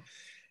drone."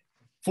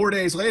 4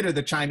 days later,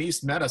 the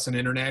Chinese met us in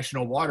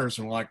international waters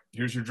and were like,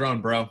 "Here's your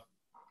drone, bro,"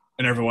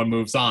 and everyone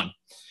moves on.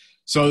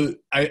 So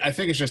I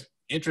think it's just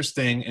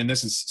interesting, and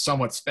this is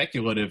somewhat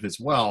speculative as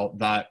well,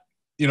 that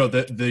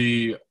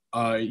the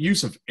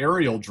use of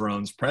aerial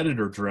drones,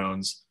 predator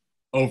drones,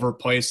 over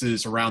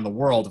places around the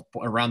world,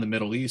 around the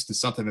Middle East, is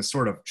something that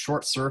sort of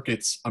short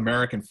circuits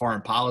American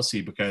foreign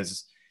policy,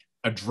 because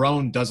a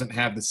drone doesn't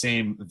have the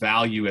same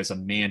value as a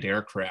manned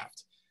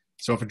aircraft.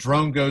 So if a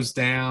drone goes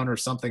down or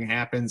something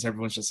happens,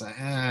 everyone's just like,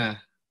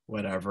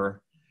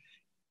 whatever.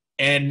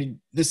 And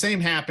the same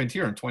happened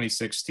here in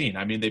 2016.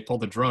 I mean, they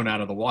pulled the drone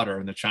out of the water,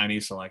 and the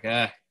Chinese are like,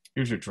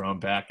 here's your drone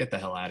back. Get the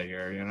hell out of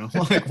here.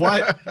 Like,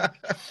 what?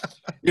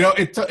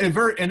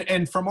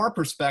 And from our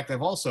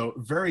perspective, also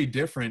very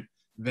different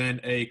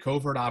than a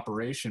covert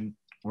operation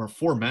where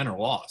 4 men are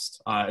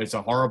lost. It's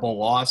a horrible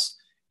loss.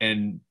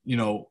 And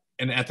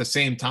at the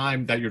same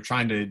time that you're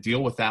trying to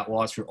deal with that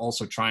loss, you're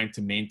also trying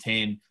to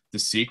maintain the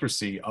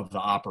secrecy of the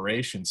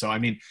operation. So, I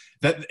mean,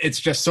 that it's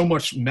just so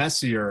much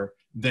messier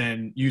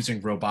than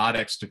using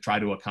robotics to try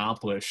to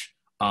accomplish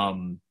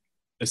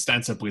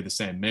ostensibly the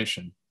same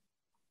mission.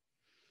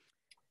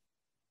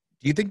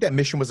 Do you think that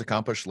mission was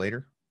accomplished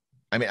later?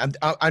 I mean,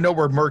 I know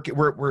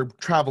we're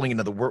traveling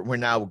into we're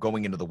now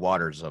going into the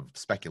waters of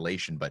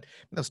speculation, but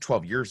that was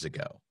 12 years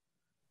ago.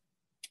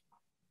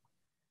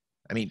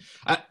 I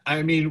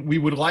mean, we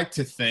would like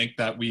to think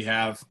that we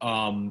have,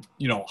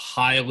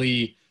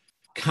 highly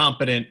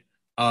competent,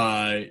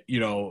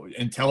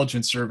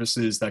 intelligence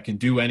services that can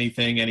do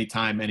anything,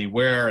 anytime,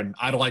 anywhere. And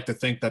I'd like to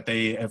think that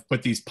they have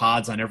put these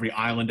pods on every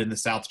island in the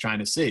South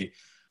China Sea.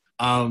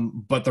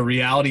 But the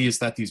reality is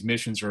that these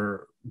missions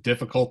are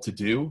difficult to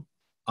do.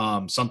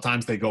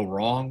 Sometimes they go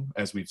wrong,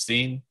 as we've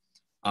seen.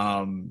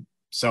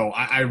 So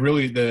I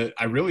really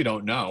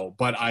don't know,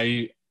 but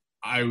I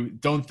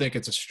don't think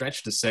it's a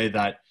stretch to say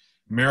that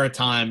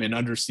maritime and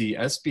undersea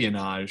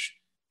espionage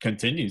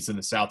continues in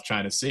the South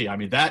China Sea. I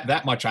mean,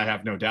 that much I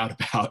have no doubt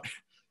about.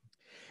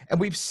 And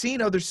we've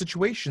seen other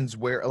situations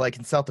where, like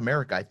in South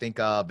America, I think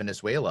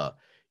Venezuela,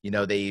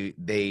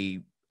 they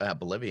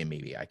Bolivia,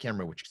 maybe, I can't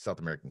remember which South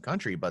American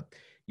country, but,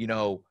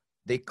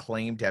 they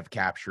claim to have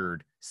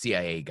captured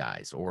CIA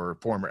guys or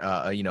former,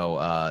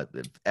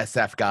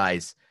 SF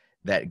guys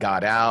that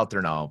got out.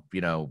 They're now,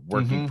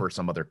 working for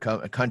some other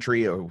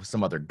country or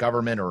some other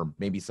government or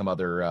maybe some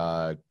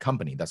other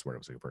company. That's what I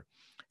was looking for.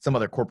 Some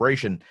other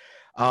corporation.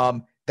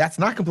 That's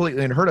not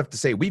completely unheard of to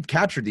say we've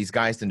captured these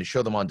guys and to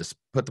show them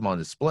put them on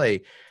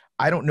display.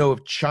 I don't know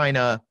if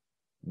China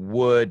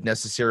would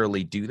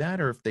necessarily do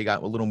that, or if they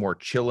got a little more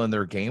chill in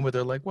their game where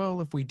they're like, well,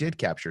 if we did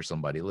capture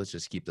somebody, let's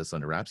just keep this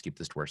under wraps, keep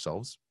this to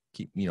ourselves,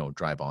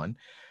 drive on.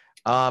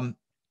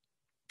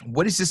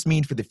 What does this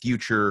mean for the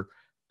future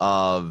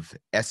of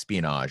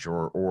espionage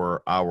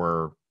or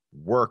our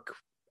work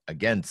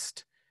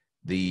against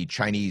the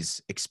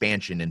Chinese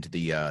expansion into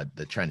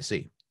the China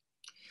Sea?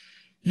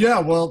 Yeah,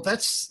 well,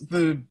 that's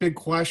the big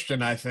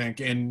question, I think.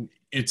 And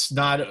it's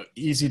not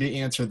easy to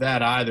answer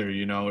that either.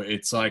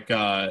 It's like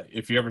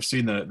if you ever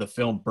seen the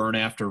film Burn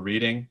After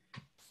Reading,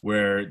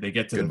 where they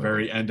get to the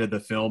very end of the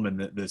film and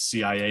the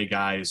CIA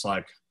guy is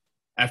like,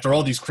 after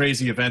all these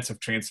crazy events have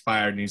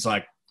transpired, and he's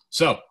like,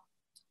 so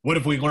what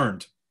have we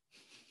learned?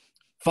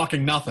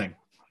 Fucking nothing.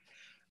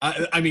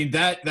 I mean,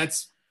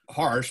 that's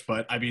harsh,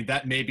 but I mean,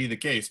 that may be the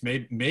case.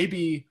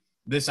 Maybe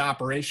this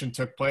operation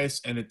took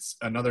place and it's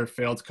another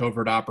failed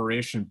covert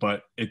operation,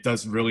 but it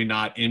does really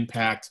not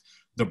impact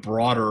the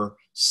broader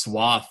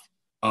swath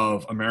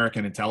of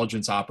American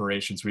intelligence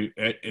operations.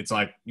 It's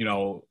like,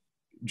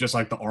 just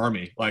like the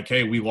Army, like,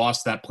 hey, we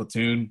lost that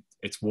platoon.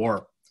 It's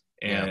war.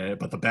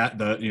 But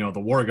the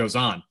war goes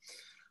on.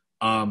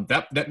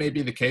 That may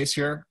be the case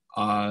here.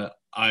 I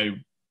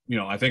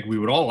think we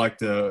would all like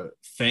to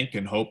think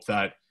and hope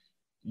that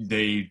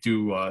they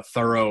do a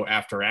thorough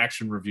after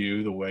action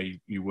review the way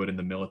you would in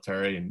the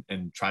military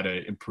and try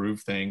to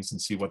improve things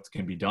and see what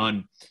can be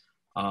done.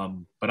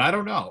 But I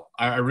don't know.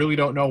 I really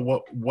don't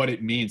know what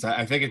it means.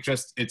 I think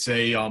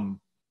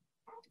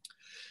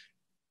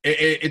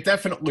it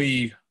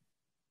definitely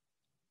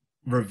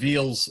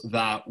reveals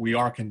that we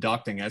are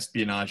conducting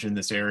espionage in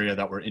this area,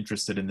 that we're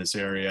interested in this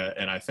area.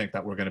 And I think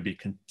that we're going to be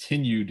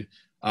continued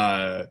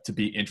to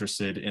be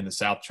interested in the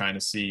South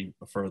China Sea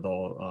for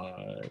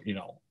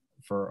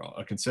for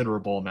a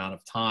considerable amount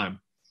of time.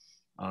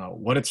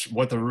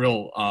 What the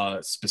real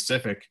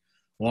specific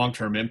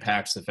long-term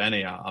impacts, if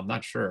any, I'm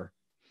not sure.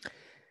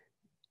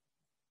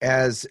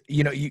 As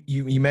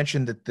you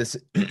mentioned that this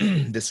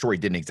this story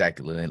didn't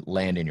exactly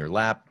land in your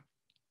lap.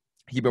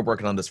 You've been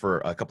working on this for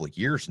a couple of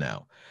years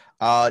now.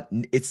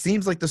 It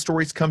seems like the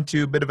story's come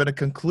to a bit of a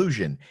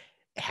conclusion.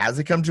 Has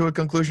it come to a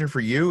conclusion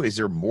for you? Is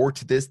there more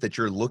to this that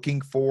you're looking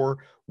for?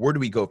 Where do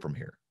we go from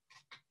here?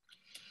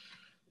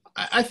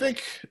 I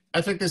think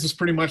this is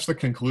pretty much the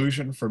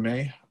conclusion for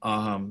me,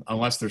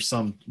 unless there's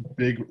some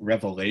big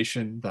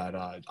revelation that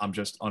I'm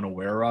just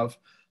unaware of.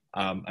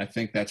 I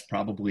think that's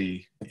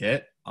probably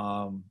it,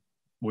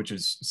 which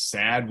is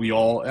sad.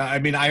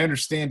 I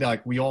understand,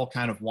 like, we all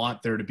kind of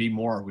want there to be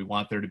more. We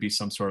want there to be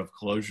some sort of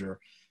closure.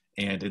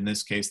 And in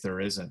this case, there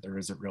isn't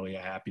really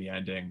a happy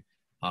ending.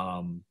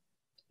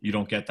 You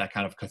don't get that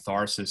kind of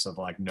catharsis of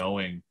like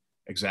knowing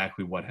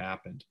exactly what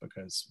happened,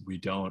 because we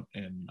don't,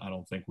 and I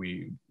don't think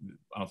we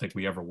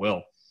ever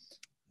will.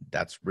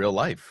 That's real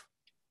life.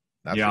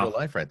 That's real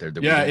life right there.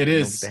 It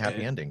is the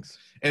happy endings.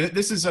 And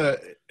this is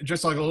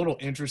just like a little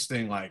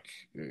interesting, like,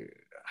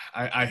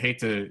 I hate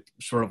to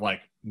sort of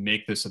like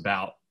make this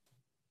about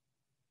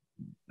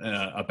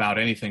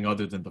anything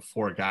other than the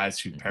four guys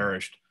who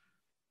perished.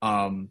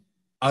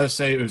 I would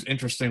say it was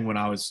interesting when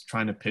I was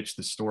trying to pitch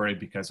the story,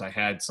 because I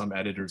had some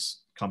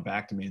editors come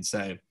back to me and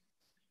say,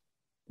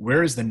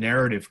 where is the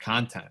narrative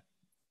content?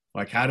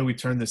 Like, how do we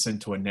turn this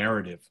into a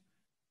narrative?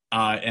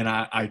 And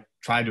I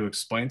tried to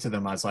explain to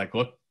them, I was like,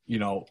 look,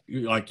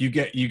 like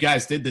you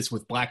guys did this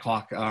with Black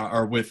Hawk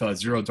or with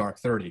Zero Dark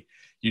 30.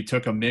 You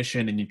took a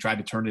mission and you tried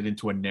to turn it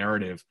into a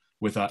narrative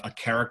with a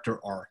character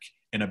arc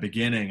and a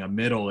beginning, a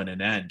middle, and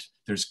an end.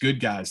 There's good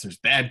guys, there's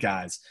bad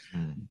guys,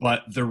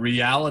 but the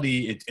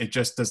reality, it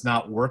just does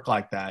not work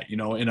like that.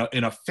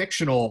 In a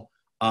fictional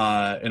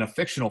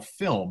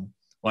film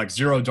like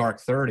Zero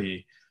Dark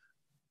 30,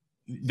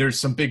 there's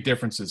some big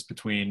differences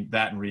between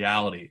that and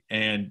reality.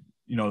 And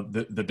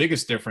the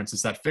biggest difference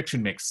is that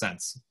fiction makes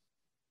sense.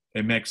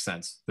 It makes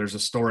sense. There's a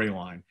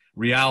storyline.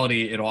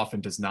 Reality, it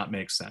often does not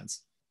make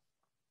sense.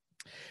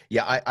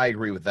 Yeah, I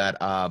agree with that.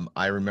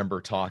 I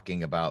remember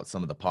talking about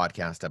some of the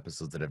podcast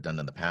episodes that I've done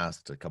in the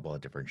past, a couple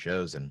of different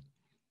shows. And,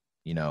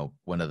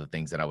 one of the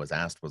things that I was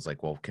asked was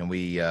like, well, can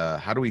we,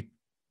 how do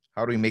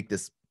we make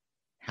this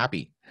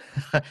happy?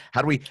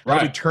 how do we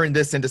turn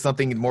this into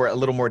something a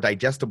little more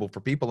digestible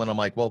for people? And I'm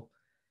like, well,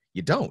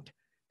 you don't.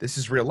 This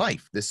is real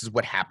life. This is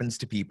what happens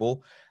to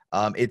people.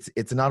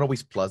 It's not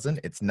always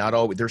pleasant. It's not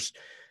always, there's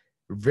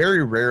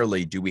very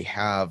rarely do we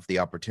have the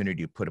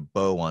opportunity to put a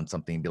bow on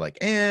something and be like,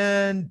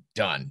 and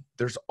done.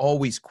 There's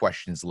always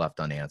questions left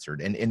unanswered.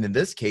 And in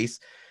this case,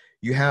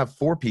 you have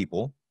 4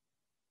 people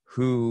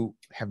who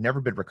have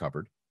never been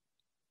recovered.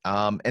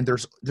 And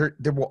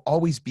there will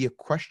always be a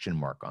question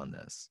mark on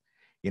this.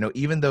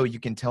 Even though you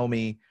can tell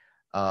me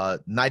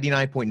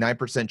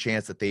 99.9%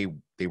 chance that they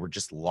were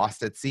just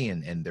lost at sea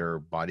and their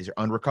bodies are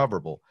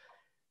unrecoverable,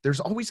 there's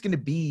always going to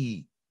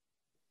be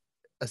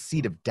a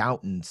seed of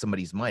doubt in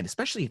somebody's mind,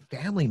 especially a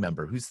family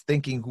member who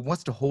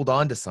wants to hold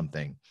on to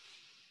something.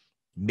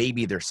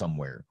 Maybe they're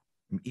somewhere,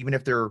 even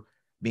if they're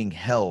being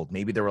held,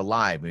 maybe they're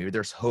alive, maybe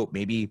there's hope,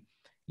 maybe,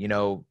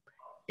 in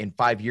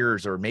 5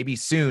 years or maybe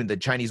soon, the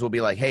Chinese will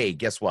be like, hey,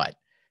 guess what?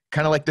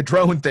 Kind of like the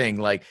drone thing.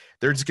 Like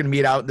they're just going to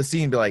meet out in the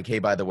sea and be like, hey,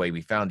 by the way,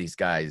 we found these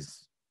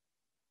guys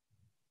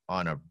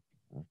on a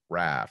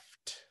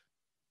raft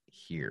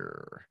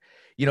here.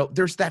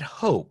 There's that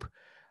hope.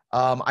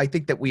 I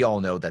think that we all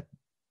know that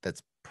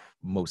that's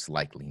most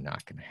likely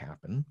not going to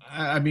happen.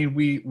 I mean,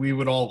 we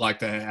would all like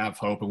to have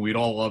hope, and we'd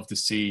all love to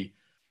see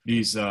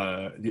these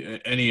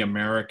any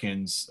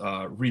Americans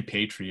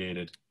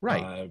repatriated.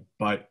 Right.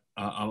 But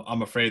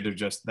I'm afraid they're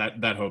just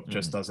that hope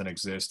just doesn't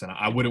exist, and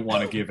I wouldn't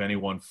want to give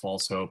anyone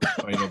false hope.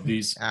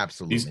 These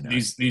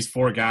absolutely these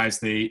 4 guys,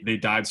 they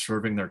died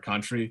serving their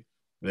country.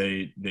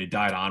 They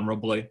died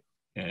honorably,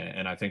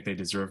 and I think they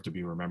deserve to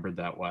be remembered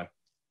that way.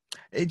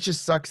 It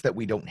just sucks that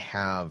we don't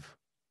have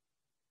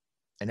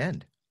an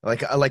end,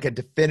 like a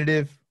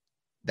definitive.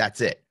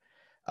 That's it.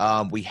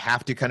 We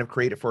have to kind of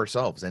create it for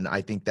ourselves, and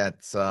I think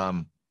that's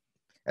a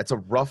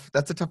tough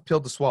pill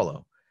to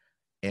swallow.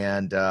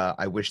 And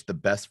I wish the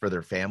best for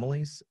their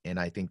families, and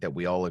I think that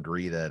we all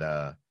agree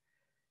that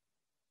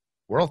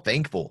we're all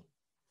thankful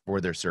for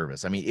their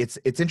service. I mean,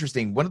 it's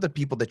interesting. One of the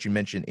people that you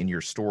mentioned in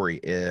your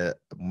story,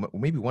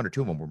 maybe 1 or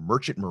 2 of them were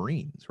Merchant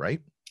Marines, right?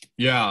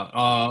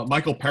 Yeah,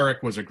 Michael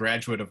Perrick was a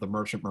graduate of the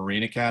Merchant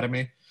Marine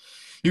Academy.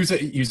 He was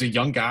a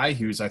young guy.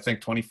 He was, I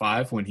think,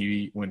 25 when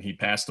he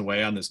passed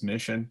away on this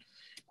mission.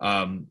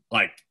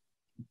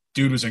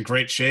 Dude was in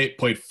great shape.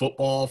 Played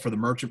football for the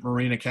Merchant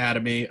Marine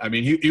Academy. I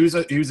mean, he was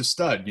a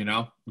stud.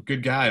 A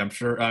good guy. I'm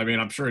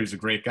sure he's a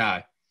great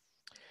guy.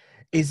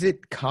 Is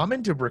it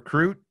common to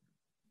recruit?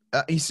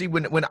 You see,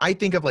 when I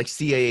think of like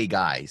CAA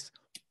guys,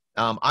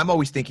 I'm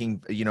always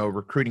thinking,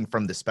 recruiting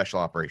from the special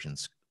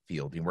operations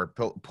field. We're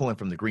pulling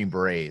from the Green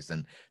Berets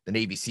and the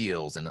Navy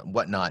SEALs and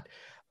whatnot.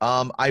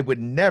 I would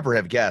never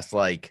have guessed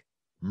like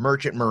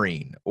Merchant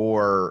Marine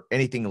or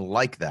anything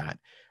like that.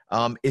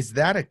 Is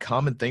that a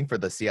common thing for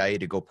the CIA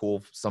to go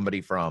pull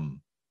somebody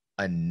from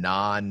a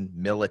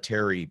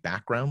non-military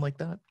background like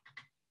that?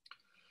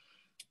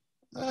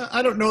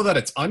 I don't know that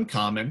it's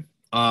uncommon.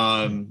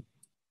 The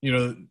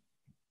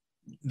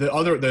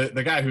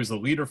guy who's the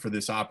leader for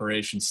this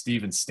operation,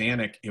 Steven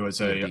Stanek, he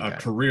was a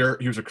career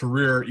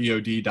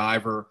EOD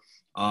diver.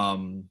 I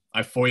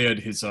FOIA'd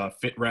his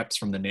fit reps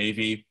from the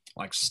Navy,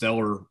 like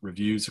stellar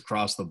reviews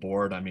across the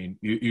board. I mean,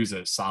 he was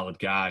a solid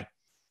guy.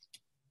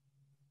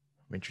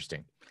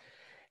 Interesting.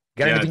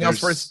 Got anything else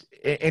for us?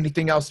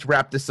 Anything else to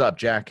wrap this up,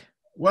 Jack?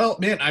 Well,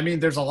 man, I mean,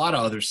 there's a lot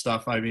of other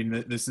stuff. I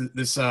mean,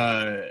 there's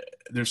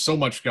so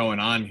much going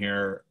on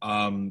here.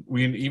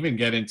 We can even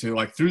get into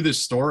like through this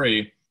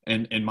story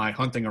and my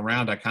hunting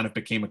around, I kind of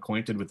became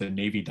acquainted with the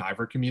Navy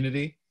diver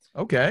community.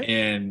 Okay.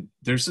 And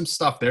there's some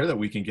stuff there that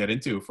we can get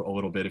into for a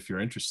little bit if you're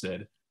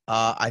interested.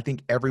 I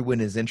think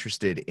everyone is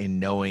interested in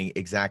knowing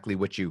exactly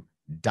what you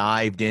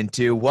dived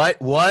into.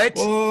 What? What?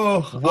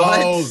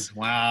 Oh,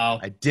 wow.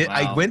 I did. Wow.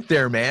 I went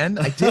there, man.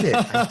 I did it.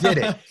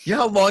 You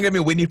know how long I've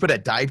been waiting to put a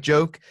dive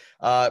joke?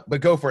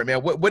 But go for it,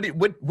 man.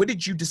 What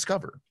did you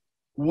discover?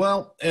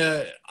 Well,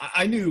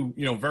 I knew,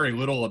 very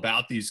little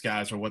about these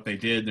guys or what they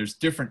did. There's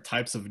different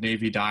types of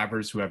Navy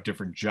divers who have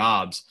different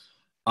jobs.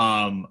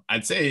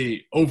 I'd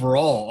say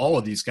overall, all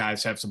of these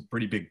guys have some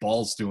pretty big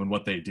balls doing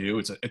what they do.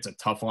 It's a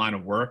tough line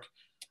of work.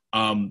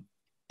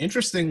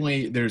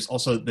 Interestingly, there's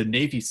also the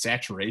Navy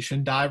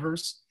saturation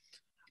divers.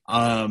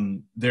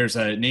 There's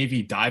a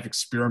Navy dive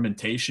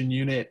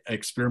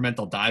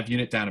experimental dive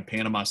unit down in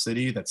Panama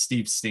City that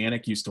Steve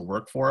Stanek used to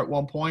work for at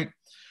one point.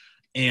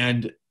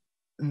 And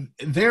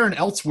there and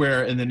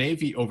elsewhere in the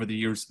Navy over the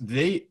years,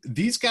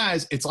 these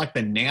guys, it's like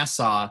the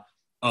NASA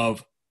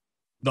of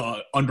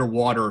the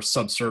underwater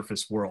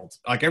subsurface world.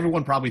 Like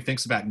everyone probably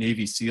thinks about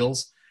Navy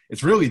SEALs.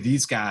 It's really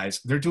these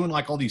guys. They're doing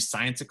like all these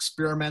science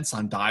experiments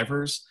on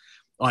divers.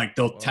 Like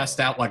they'll test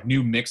out like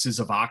new mixes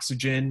of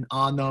oxygen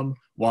on them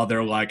while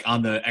they're like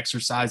on the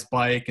exercise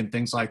bike and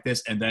things like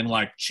this, and then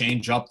like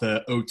change up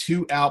the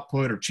O2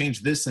 output or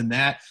change this and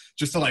that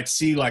just to like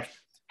see like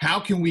how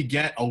can we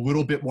get a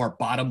little bit more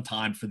bottom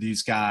time for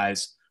these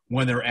guys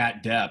when they're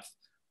at depth.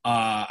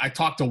 I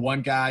talked to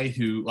one guy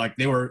who like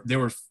they were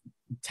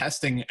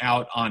testing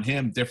out on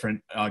him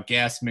different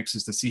gas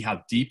mixes to see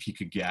how deep he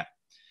could get.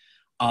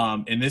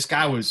 And this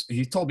guy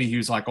he told me he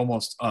was like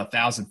almost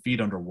 1,000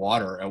 feet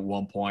underwater at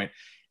one point.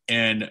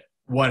 And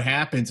what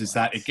happens is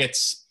that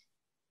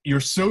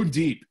you're so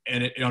deep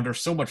and under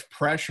so much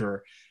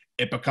pressure,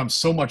 it becomes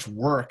so much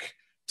work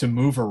to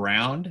move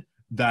around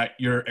that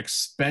you're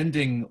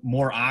expending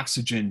more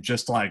oxygen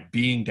just like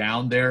being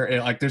down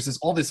there. Like there's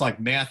all this like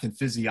math and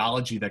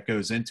physiology that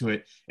goes into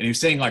it. And he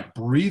was saying like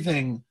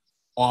breathing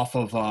off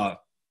of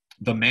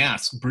the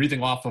mask,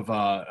 breathing off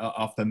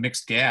of the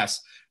mixed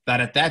gas, that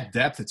at that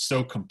depth it's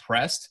so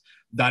compressed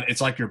that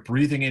it's like you're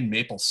breathing in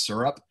maple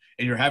syrup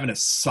and you're having to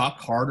suck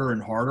harder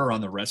and harder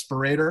on the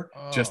respirator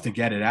just to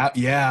get it out.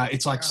 Yeah,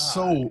 it's like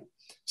so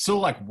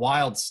like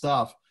wild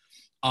stuff.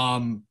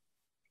 And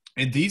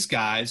these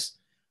guys,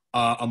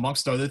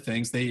 amongst other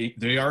things,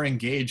 they are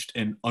engaged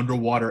in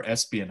underwater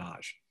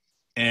espionage.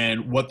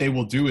 And what they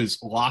will do is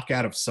lock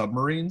out of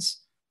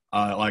submarines,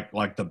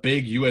 like the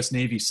big U.S.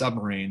 Navy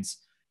submarines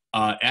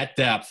at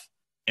depth,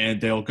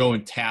 and they'll go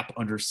and tap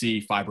undersea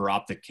fiber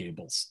optic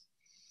cables.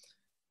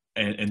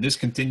 And this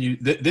continues.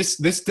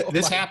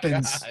 This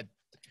happens. God.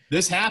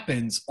 This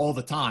happens all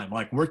the time.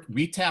 Like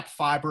we tap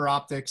fiber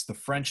optics. The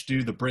French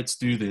do, the Brits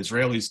do, the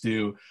Israelis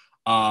do.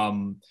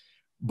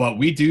 But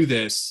we do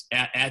this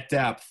at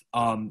depth.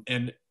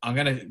 And I'm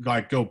gonna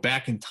like go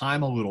back in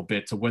time a little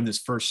bit to when this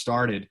first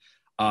started.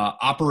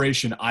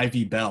 Operation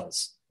Ivy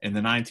Bells in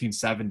the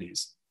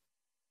 1970s,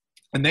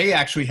 and they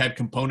actually had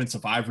components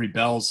of Ivory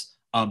Bells.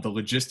 The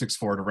logistics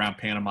for it around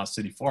Panama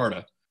City,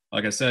 Florida.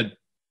 Like I said,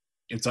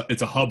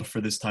 it's a hub for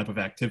this type of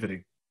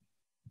activity.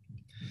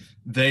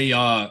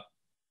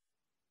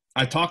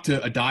 I talked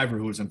to a diver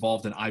who was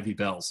involved in Ivy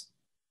Bells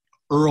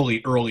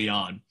early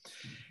on,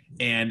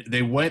 and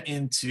they went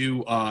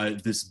into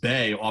this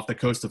bay off the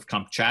coast of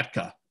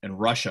Kamchatka in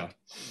Russia,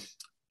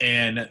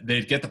 and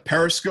they'd get the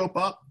periscope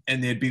up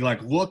and they'd be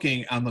like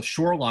looking on the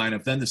shoreline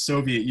of then the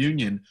Soviet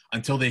Union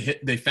until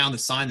they found a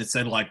sign that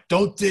said like,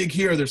 "Don't dig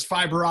here, there's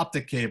fiber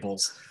optic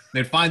cables."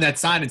 They'd find that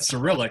sign in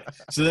Cyrillic,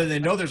 so then they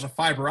know there's a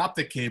fiber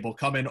optic cable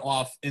coming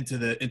off into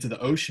the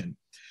ocean.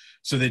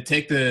 So they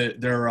take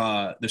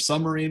their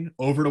submarine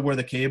over to where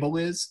the cable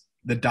is.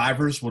 The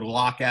divers would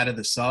lock out of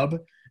the sub,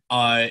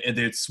 and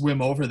they'd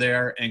swim over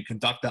there and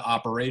conduct the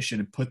operation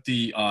and put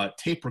the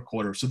tape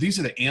recorder. So these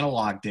are the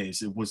analog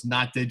days. It was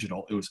not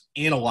digital. It was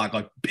analog,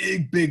 like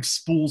big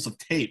spools of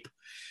tape.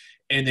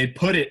 And they'd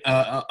put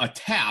a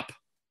tap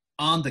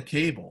on the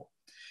cable.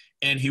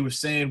 And he was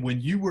saying when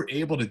you were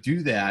able to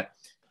do that,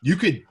 you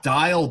could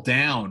dial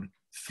down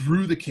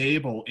through the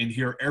cable and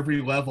hear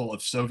every level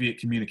of Soviet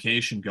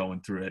communication going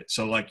through it.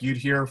 So like you'd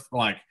hear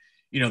like,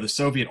 you know, the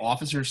Soviet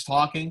officers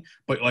talking,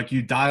 but like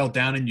you dial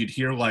down and you'd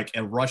hear like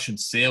a Russian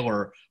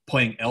sailor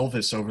playing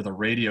Elvis over the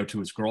radio to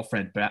his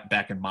girlfriend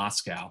back in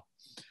Moscow.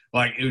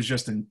 Like it was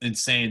just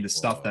insane, the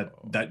stuff that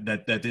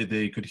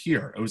they could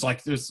hear. It was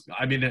like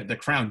the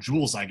crown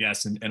jewels, I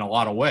guess, in a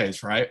lot of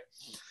ways, right?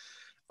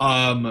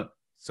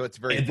 So it's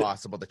very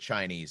possible the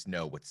Chinese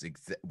know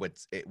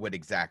what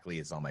exactly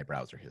is on my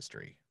browser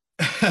history.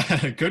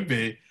 It could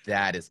be.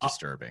 That is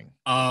disturbing.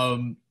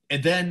 And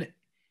then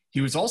he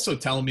was also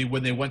telling me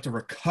when they went to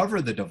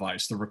recover the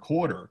device, the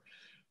recorder,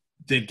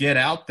 they'd get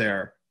out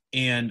there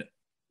and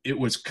it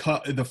was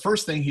cut. The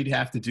first thing he'd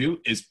have to do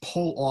is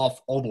pull off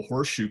all the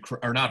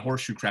not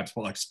horseshoe crabs,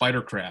 but like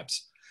spider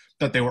crabs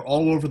that they were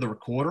all over the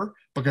recorder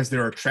because they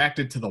were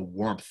attracted to the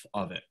warmth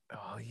of it.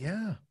 Oh,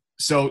 yeah.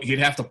 So he'd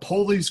have to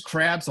pull these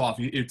crabs off.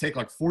 It'd take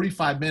like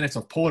 45 minutes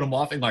of pulling them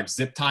off and like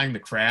zip tying the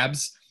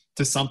crabs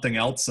to something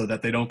else so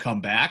that they don't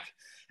come back.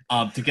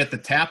 To get the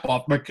tap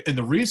off. And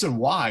the reason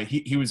why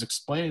he was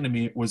explaining to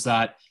me was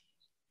that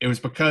it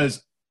was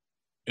because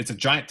it's a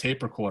giant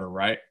tape recorder,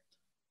 right?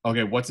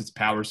 Okay, what's its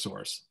power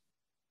source?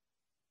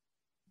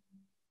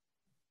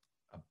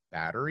 A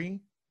battery?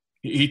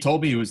 He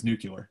told me it was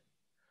nuclear.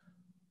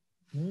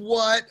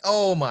 What?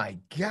 Oh my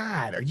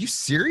God. Are you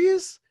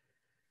serious?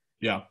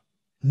 Yeah.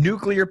 A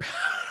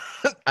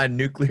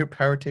nuclear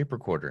power tape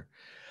recorder.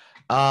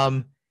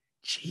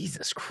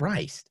 Jesus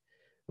Christ.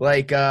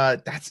 Like,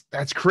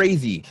 that's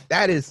crazy.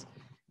 That is,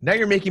 now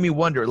you're making me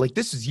wonder, like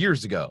this is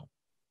years ago.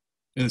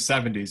 In the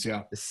 70s,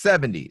 yeah. The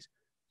 70s.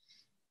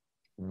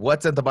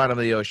 What's at the bottom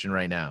of the ocean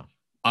right now?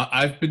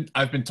 I've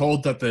been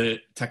told that the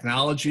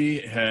technology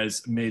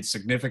has made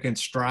significant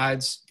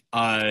strides.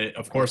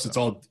 Of course,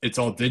 it's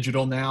all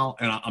digital now,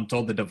 and I'm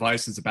told the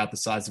device is about the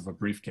size of a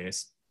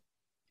briefcase.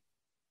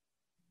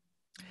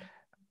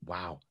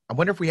 Wow. I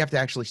wonder if we have to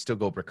actually still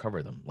go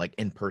recover them, like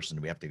in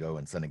person. We have to go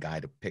and send a guy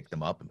to pick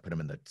them up and put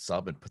them in the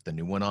sub and put the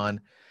new one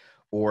on,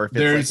 or if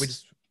it's like we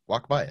just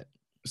walk by it.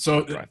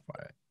 So drive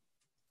by it.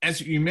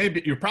 as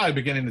you're probably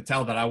beginning to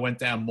tell that I went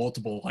down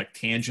multiple like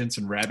tangents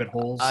and rabbit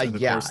holes in the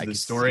course of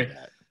this story.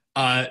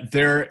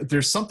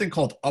 There's something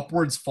called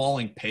upwards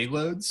falling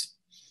payloads,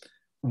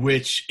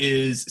 which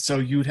is, so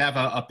you'd have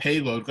a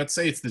payload. Let's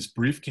say it's this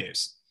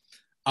briefcase.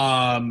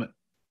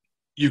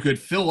 You could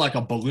fill like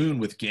a balloon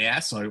with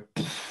gas, like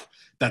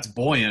that's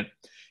buoyant,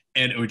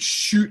 and it would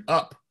shoot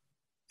up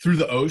through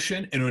the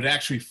ocean, and it would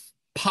actually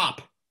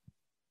pop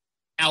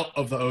out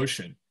of the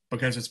ocean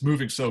because it's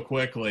moving so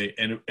quickly,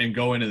 and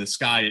go into the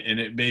sky, and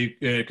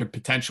it could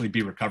potentially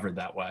be recovered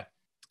that way.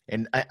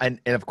 And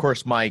of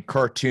course, my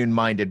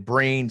cartoon-minded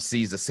brain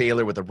sees a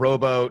sailor with a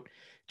rowboat,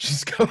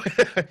 just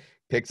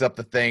picks up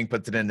the thing,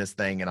 puts it in this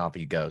thing, and off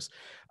he goes.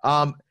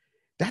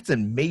 That's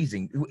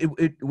amazing.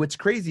 What's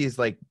crazy is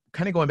like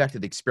kind of going back to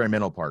the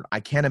experimental part. I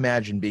can't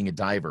imagine being a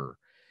diver.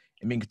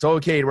 I mean, it's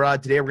okay,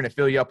 Rod. Today we're going to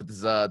fill you up with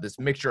this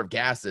mixture of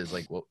gases.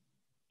 Like, well,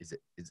 is it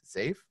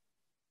safe?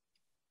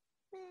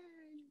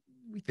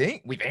 We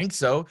think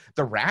so.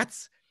 The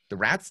rats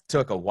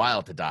took a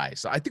while to die,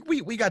 so I think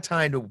we got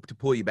time to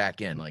pull you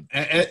back in. Like,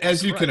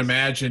 as you can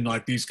imagine,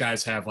 like these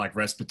guys have like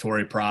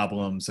respiratory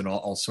problems and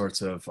all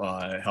sorts of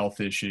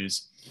health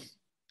issues.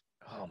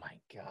 Oh my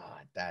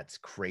God, that's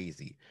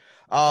crazy.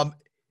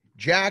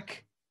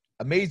 Jack,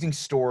 amazing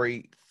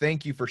story.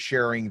 Thank you for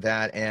sharing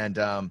that. And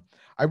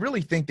I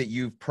really think that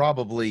you've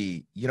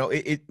probably,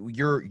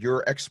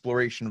 your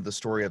exploration of the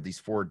story of these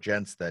four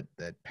gents that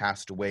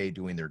passed away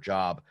doing their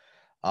job.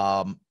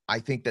 I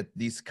think that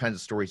these kinds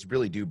of stories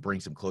really do bring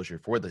some closure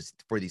for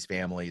these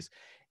families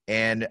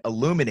and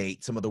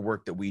illuminate some of the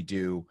work that we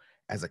do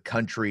as a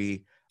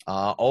country.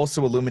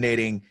 Also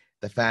illuminating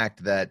the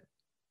fact that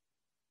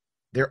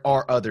there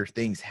are other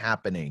things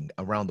happening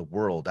around the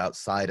world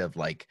outside of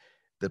like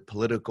the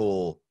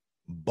political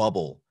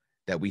bubble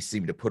that we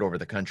seem to put over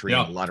the country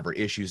and a lot of our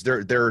issues.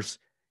 There's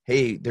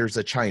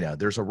a China,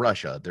 there's a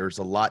Russia, there's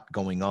a lot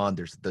going on.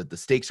 There's the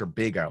stakes are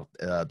big out.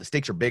 The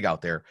stakes are big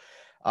out there.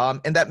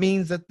 And that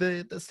means that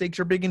the stakes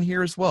are big in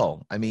here as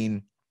well. I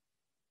mean,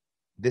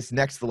 this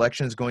next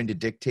election is going to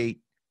dictate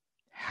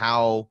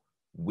how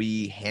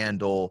we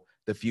handle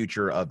the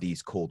future of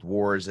these Cold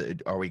Wars.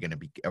 Are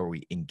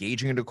we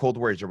engaging into Cold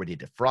War? Is there a way to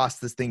defrost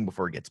this thing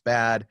before it gets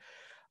bad?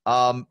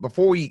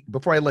 Before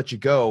I let you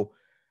go,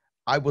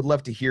 I would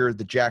love to hear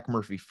the Jack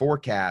Murphy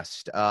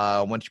forecast.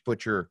 Once you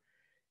put your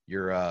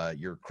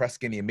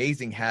Kreskin the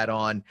Amazing hat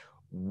on,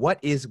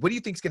 what do you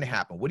think is going to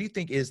happen? What do you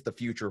think is the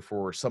future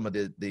for some of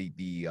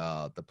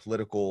the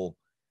political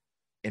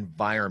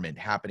environment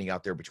happening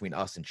out there between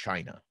us and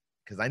China?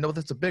 Because I know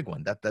that's a big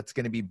one. That's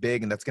going to be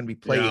big, and that's going to be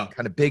played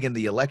kind of big in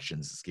the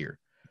elections this year.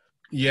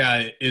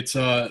 Yeah, it's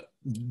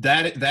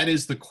that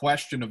is the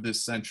question of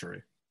this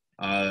century.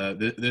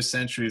 This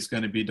century is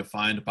going to be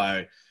defined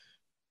by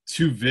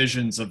two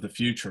visions of the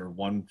future,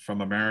 one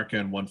from America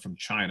and one from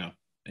China.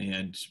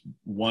 And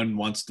one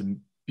wants to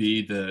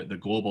be the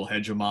global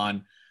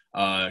hegemon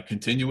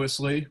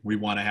continuously. We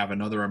want to have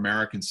another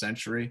American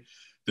century.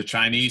 The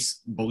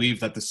Chinese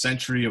believe that the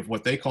century of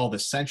what they call the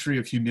century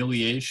of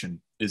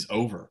humiliation is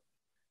over.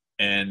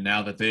 And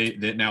now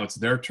that now it's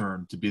their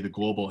turn to be the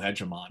global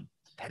hegemon.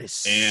 That is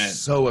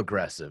so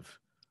aggressive.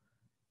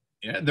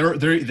 Yeah,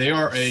 they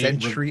are a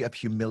century of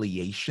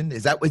humiliation.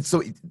 Is that what?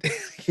 So,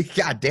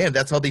 God damn,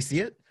 that's how they see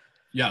it.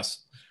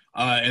 Yes,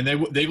 and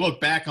they look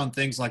back on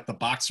things like the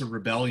Boxer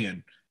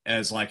Rebellion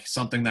as like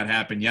something that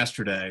happened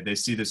yesterday. They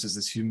see this as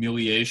this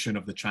humiliation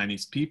of the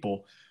Chinese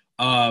people.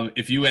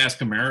 If you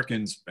ask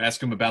Americans, ask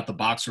them about the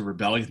Boxer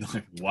Rebellion, they're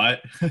like,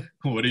 "What?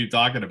 What are you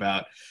talking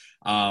about?"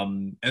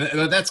 And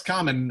that's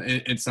common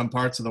in some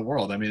parts of the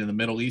world. I mean, in the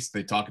Middle East,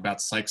 they talk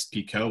about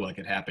Sykes-Picot like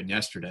it happened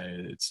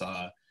yesterday. It's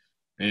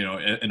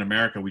in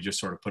America, we just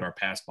sort of put our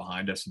past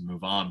behind us and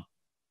move on.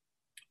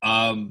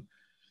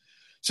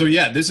 So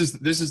yeah, this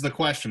is the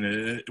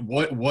question.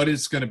 What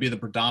is going to be the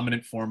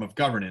predominant form of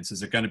governance?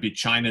 Is it going to be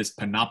China's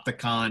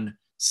panopticon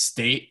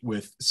state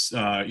with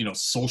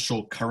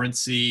social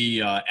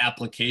currency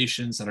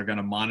applications that are going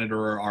to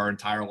monitor our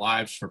entire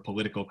lives for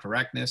political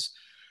correctness?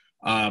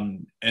 But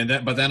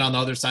then on the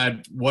other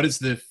side, what is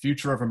the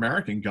future of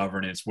American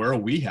governance? Where are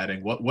we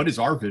heading? What is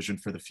our vision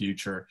for the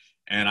future?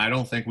 And I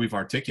don't think we've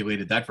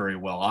articulated that very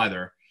well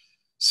either.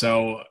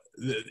 So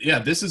yeah,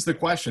 this is the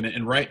question.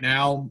 And right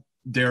now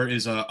there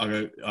is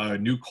a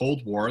new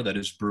Cold War that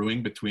is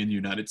brewing between the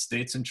United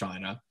States and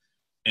China.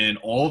 And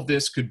all of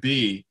this could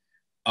be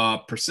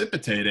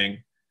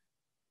precipitating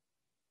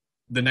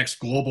the next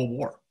global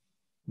war.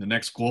 The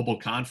next global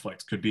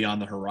conflict could be on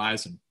the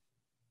horizon.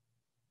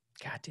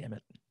 God damn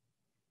it.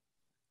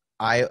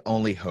 I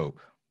only hope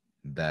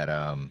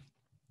that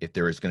if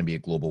there is going to be a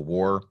global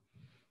war,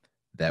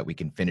 that we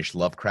can finish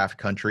Lovecraft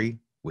Country,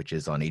 which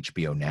is on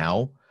HBO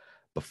now.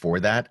 Before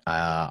that,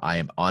 I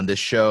am on this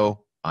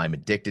show. I'm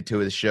addicted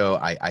to the show.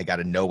 I got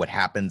to know what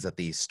happens at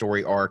the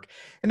story arc,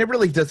 and it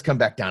really does come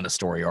back down to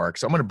story arc.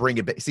 So I'm going to bring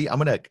it back. See, I'm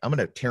going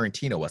to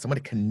Tarantino us. I'm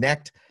going to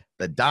connect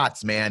the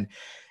dots, man.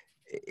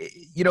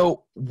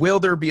 Will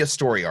there be a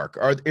story arc?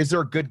 Is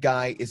there a good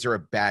guy? Is there a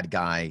bad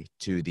guy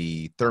to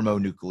the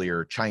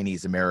thermonuclear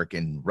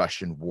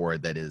Chinese-American-Russian war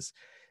that is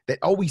that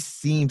always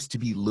seems to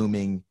be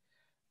looming.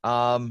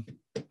 I'm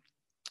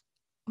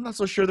not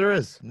so sure there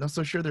is. I'm not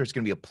so sure there's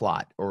going to be a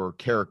plot or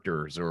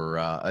characters or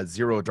a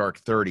Zero Dark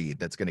 30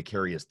 that's going to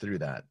carry us through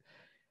that.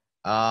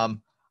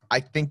 I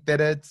think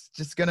that it's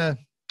just going to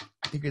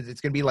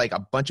be like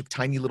a bunch of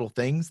tiny little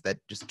things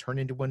that just turn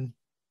into one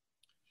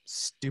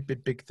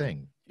stupid big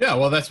thing. Yeah,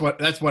 well, that's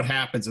what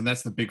happens, and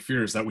that's the big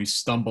fear, is that we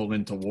stumble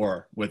into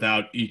war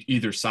without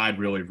either side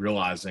really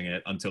realizing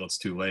it until it's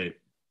too late.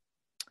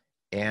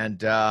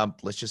 And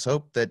let's just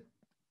hope that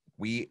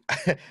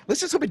let's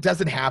just hope it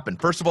doesn't happen.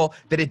 First of all,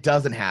 that it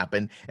doesn't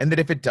happen, and that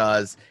if it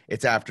does,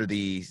 it's after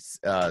the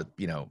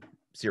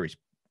series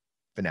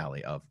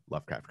finale of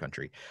Lovecraft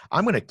Country.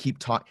 I'm gonna keep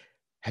talking.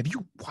 Have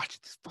you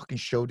watched this fucking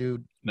show,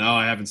 dude? No,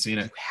 I haven't seen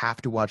it. You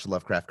have to watch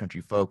Lovecraft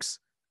Country, folks.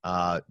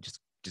 Just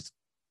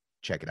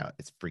check it out.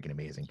 It's freaking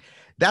amazing.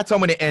 That's how I'm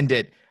going to end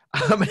it.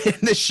 I'm going to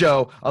end the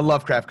show on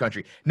Lovecraft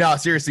Country. No,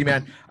 seriously,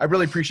 man. I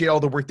really appreciate all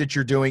the work that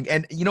you're doing.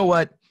 And you know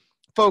what,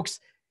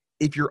 folks?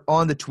 If you're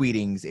on the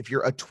tweetings, if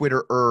you're a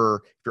Twitterer,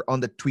 if you're on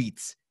the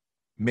tweets,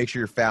 make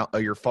sure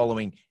you're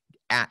following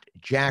at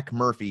Jack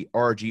Murphy,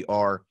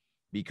 RGR,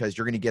 because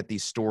you're going to get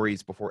these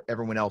stories before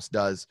everyone else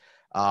does.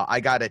 I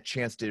got a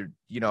chance to,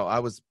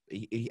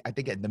 I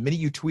think the minute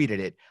you tweeted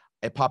it,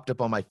 it popped up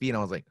on my feed, and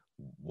I was like,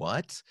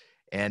 what?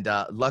 And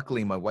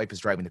luckily, my wife was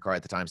driving the car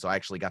at the time, so I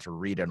actually got to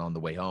read it on the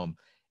way home.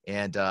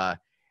 And I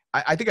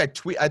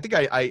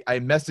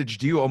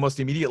messaged you almost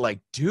immediately, like,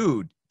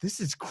 dude, this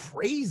is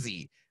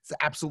crazy. It's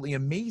absolutely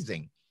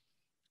amazing.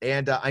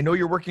 And I know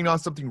you're working on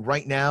something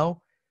right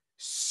now.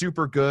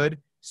 Super good,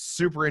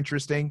 super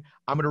interesting.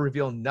 I'm going to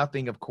reveal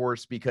nothing, of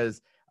course,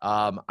 because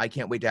I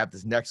can't wait to have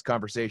this next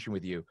conversation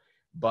with you.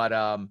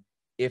 But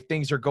if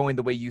things are going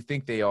the way you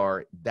think they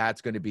are,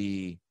 it's going to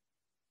be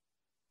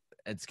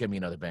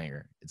another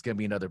banger. It's going to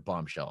be another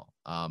bombshell.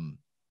 I'm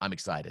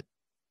excited.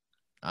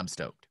 I'm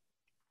stoked.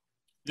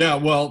 Yeah,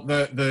 well,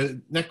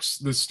 the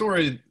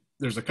story,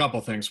 there's a couple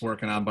things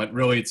working on, but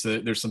really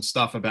there's some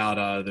stuff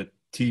about the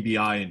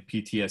TBI and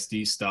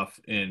PTSD stuff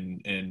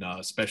in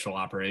special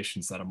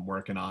operations that I'm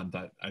working on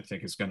that I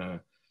think is going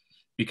to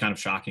be kind of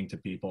shocking to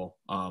people.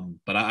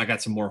 But I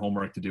got some more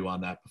homework to do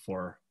on that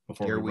before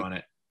we run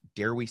it.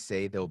 Dare we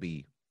say they'll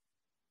be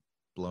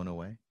blown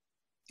away?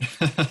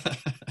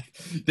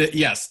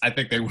 Yes, I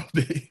think they will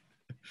be.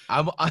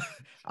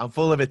 I'm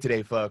full of it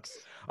today, folks.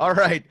 All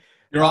right.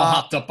 You're all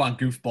hopped up on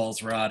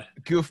goofballs, Rod.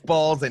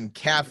 Goofballs and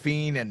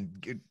caffeine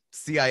and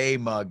CIA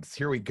mugs.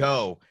 Here we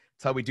go.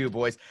 That's how we do,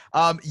 boys.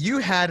 You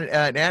had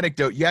an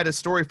anecdote. You had a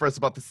story for us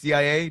about the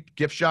CIA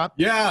gift shop.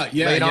 Yeah,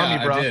 Lay it on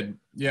me, bro. I did.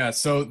 Yeah,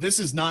 so this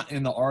is not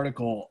in the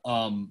article,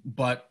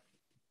 but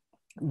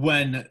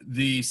when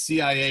the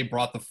CIA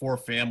brought the four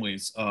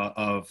families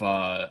of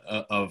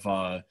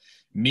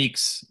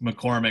Meeks,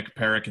 McCormick,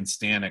 Perrick, and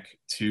Stanek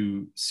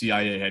to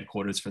CIA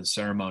headquarters for the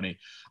ceremony,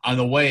 on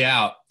the way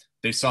out,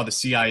 they saw the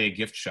CIA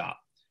gift shop,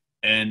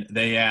 and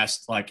they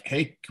asked, like,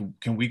 hey,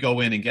 can we go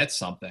in and get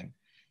something?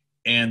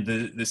 And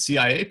the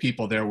CIA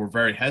people there were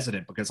very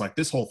hesitant because, like,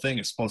 this whole thing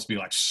is supposed to be,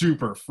 like,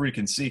 super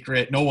freaking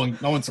secret. No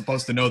one's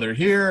supposed to know they're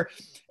here.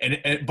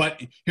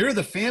 But here are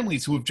the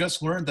families who have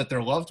just learned that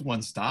their loved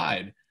ones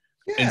died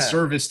in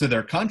service to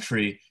their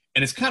country,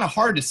 and it's kind of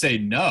hard to say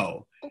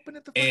no. Open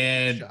at the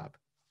fucking shop.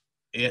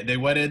 They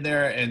went in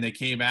there and they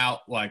came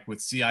out like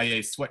with CIA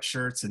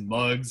sweatshirts and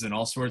mugs and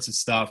all sorts of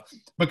stuff.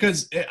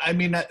 Because I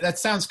mean, that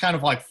sounds kind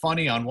of like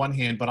funny on one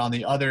hand, but on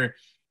the other,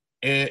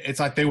 it's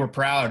like they were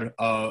proud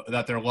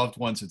that their loved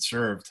ones had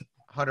served.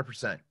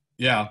 100%.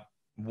 Yeah.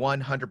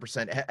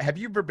 100%. Have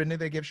you ever been to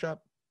the gift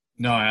shop?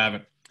 No, I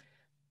haven't.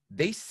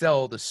 They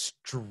sell the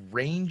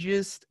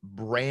strangest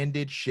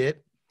branded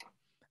shit.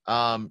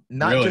 Not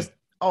really? Just,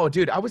 oh,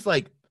 dude, I was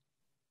like,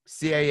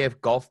 CIA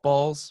golf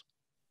balls,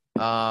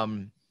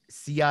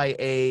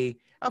 CIA,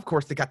 of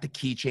course, they got the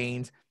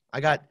keychains.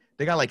 They got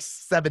like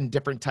 7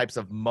 different types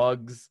of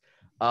mugs,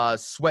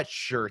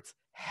 sweatshirts,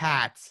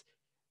 hats,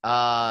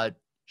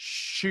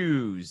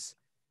 shoes,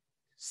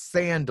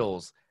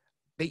 sandals.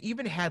 They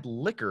even had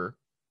liquor.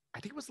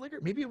 I think it was liquor.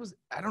 Maybe it was,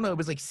 I don't know. It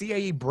was like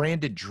CIA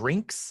branded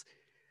drinks.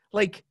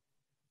 Like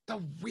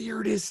the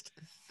weirdest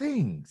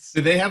things.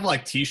 Do they have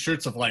like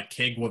t-shirts of like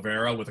Che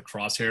Guevara with the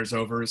crosshairs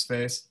over his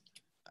face?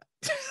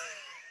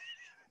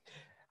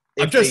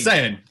 I'm just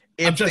saying.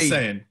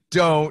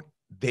 Don't,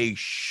 they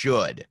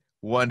should.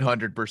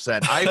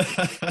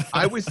 100%.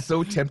 I was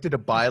so tempted to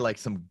buy like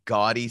some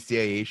gaudy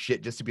CIA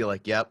shit just to be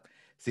like, yep,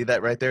 see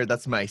that right there?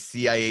 That's my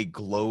CIA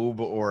globe.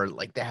 Or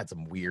like they had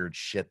some weird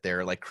shit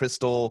there, like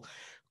crystal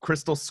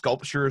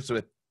sculptures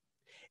with.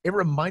 It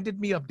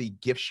reminded me of the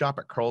gift shop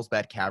at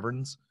Carlsbad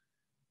Caverns.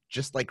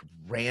 Just like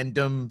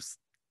random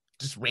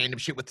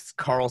shit with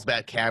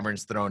Carlsbad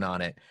Caverns thrown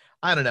on it.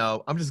 I don't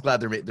know. I'm just glad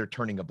they're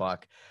turning a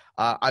buck.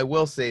 I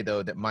will say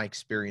though that my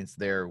experience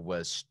there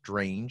was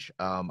strange.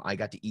 I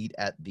got to eat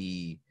at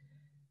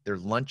their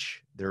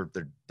lunch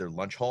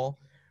hall,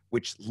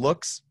 which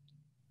looks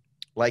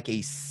like a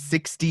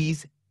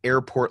 60s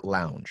airport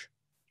lounge.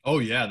 Oh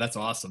yeah, that's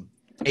awesome.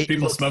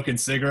 People smoking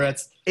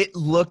cigarettes. It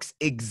looks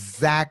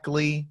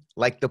exactly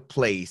like the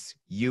place,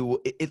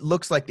 it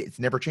looks like it's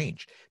never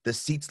changed. The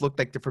seats look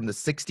like they're from the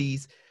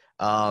 60s.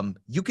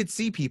 You could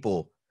see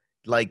people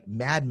like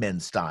Mad Men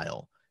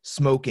style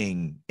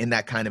smoking in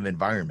that kind of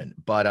environment.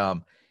 But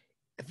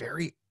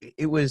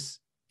it was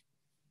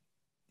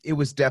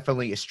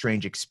definitely a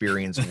strange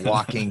experience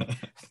walking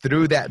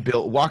through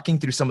walking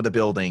through some of the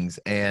buildings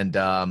and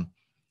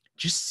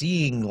just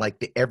seeing like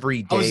the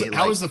everyday.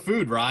 How was the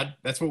food, Rod?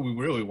 That's what we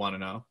really want to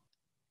know.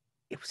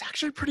 It was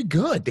actually pretty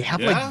good. They have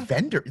like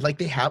vendor, like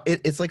they have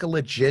it's like a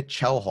legit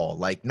chow hall,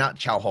 like not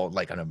chow hall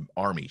like an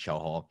army chow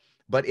hall,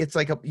 but it's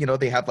like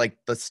they have like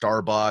the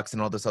Starbucks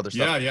and all this other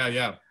stuff.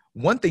 Yeah.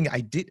 One thing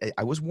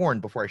I was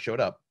warned before I showed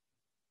up,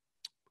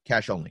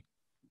 cash only.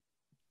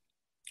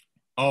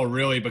 Oh,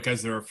 really?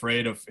 Because they're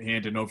afraid of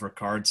handing over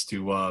cards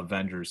to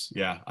vendors.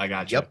 Yeah, I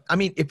got you. Yep. I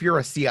mean, if you're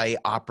a CIA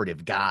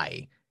operative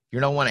guy, you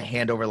don't want to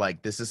hand over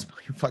like, this is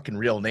my fucking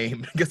real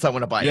name because I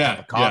want to buy a cup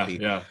of coffee.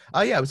 Yeah.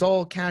 Yeah, it was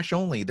all cash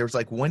only. There's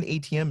like one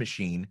ATM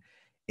machine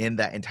in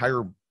that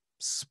entire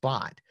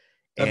spot.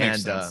 That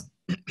makes sense.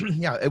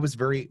 Yeah, it was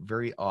very,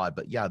 very odd.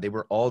 But yeah, they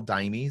were all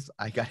dimes.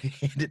 I got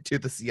handed to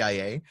the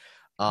CIA.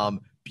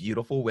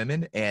 Beautiful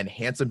women and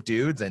handsome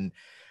dudes and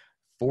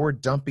 4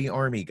 dumpy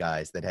army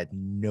guys that had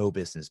no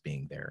business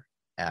being there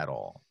at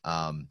all.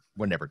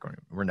 We're never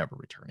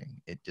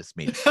returning. It just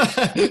made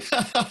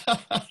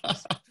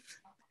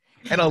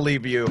And I'll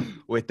leave you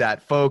with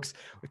that, folks.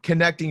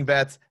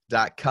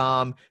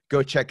 ConnectingVets.com.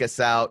 Go check us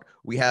out.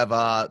 We have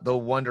the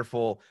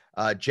wonderful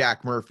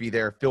Jack Murphy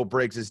there. Phil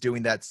Briggs is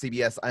doing that.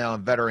 CBS Eye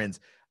on Veterans.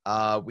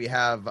 We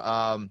have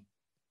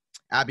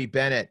Abby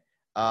Bennett.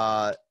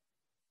 I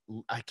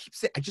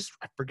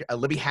forget.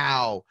 Libby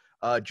Howe.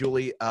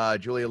 Julia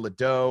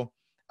Ladeau.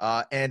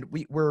 And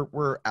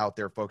we're out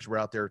there, folks. We're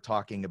out there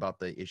talking about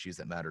the issues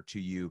that matter to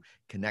you.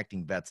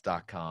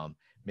 ConnectingVets.com.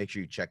 Make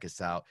sure you check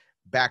us out.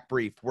 Back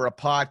Brief. We're a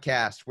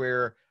podcast.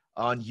 We're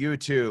on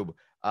YouTube.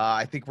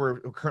 I think we're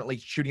currently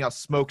shooting out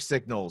Smoke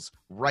Signals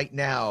right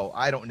now.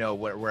 I don't know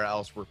where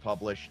else we're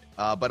published,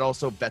 but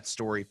also Vet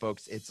Story,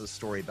 folks. It's a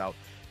story about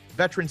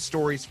veteran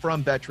stories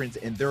from veterans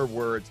in their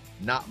words,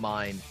 not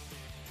mine.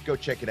 Go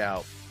check it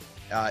out.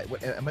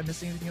 Am I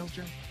missing anything else,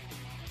 Jim?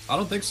 I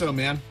don't think so,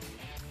 man.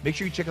 Make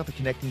sure you check out the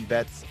Connecting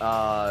Vets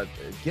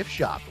gift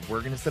shop. We're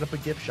going to set up a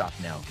gift shop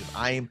now because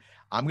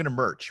I'm going to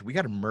merch. We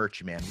got to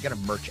merch, man. We got to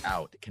merch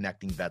out at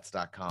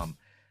ConnectingVets.com.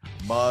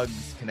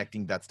 Mugs,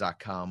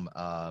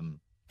 ConnectingVets.com.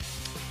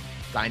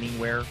 Dining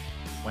wear.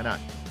 Why not?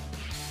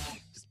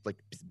 Just like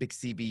big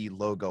CB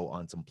logo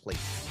on some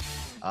plates.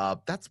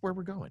 That's where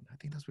we're going. I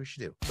think that's what we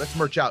should do. Let's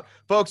merch out.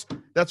 Folks,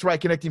 that's right.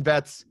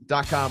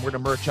 ConnectingVets.com. We're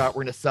going to merch out.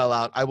 We're going to sell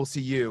out. I will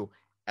see you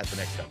at the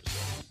next episode.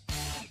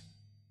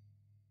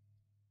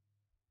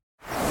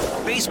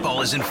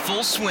 Baseball is in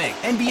full swing.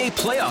 NBA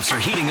playoffs are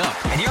heating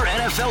up, and your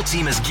NFL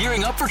team is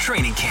gearing up for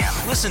training camp.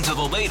 Listen to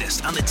the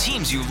latest on the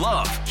teams you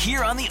love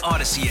here on the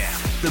Odyssey app.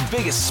 The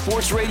biggest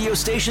sports radio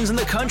stations in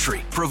the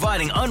country,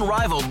 providing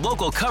unrivaled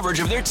local coverage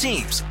of their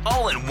teams,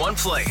 all in one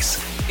place.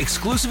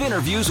 Exclusive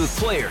interviews with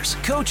players,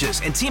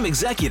 coaches, and team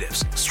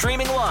executives,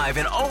 streaming live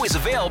and always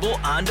available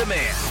on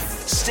demand.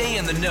 Stay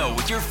in the know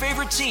with your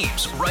favorite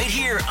teams right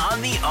here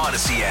on the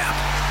Odyssey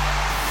app.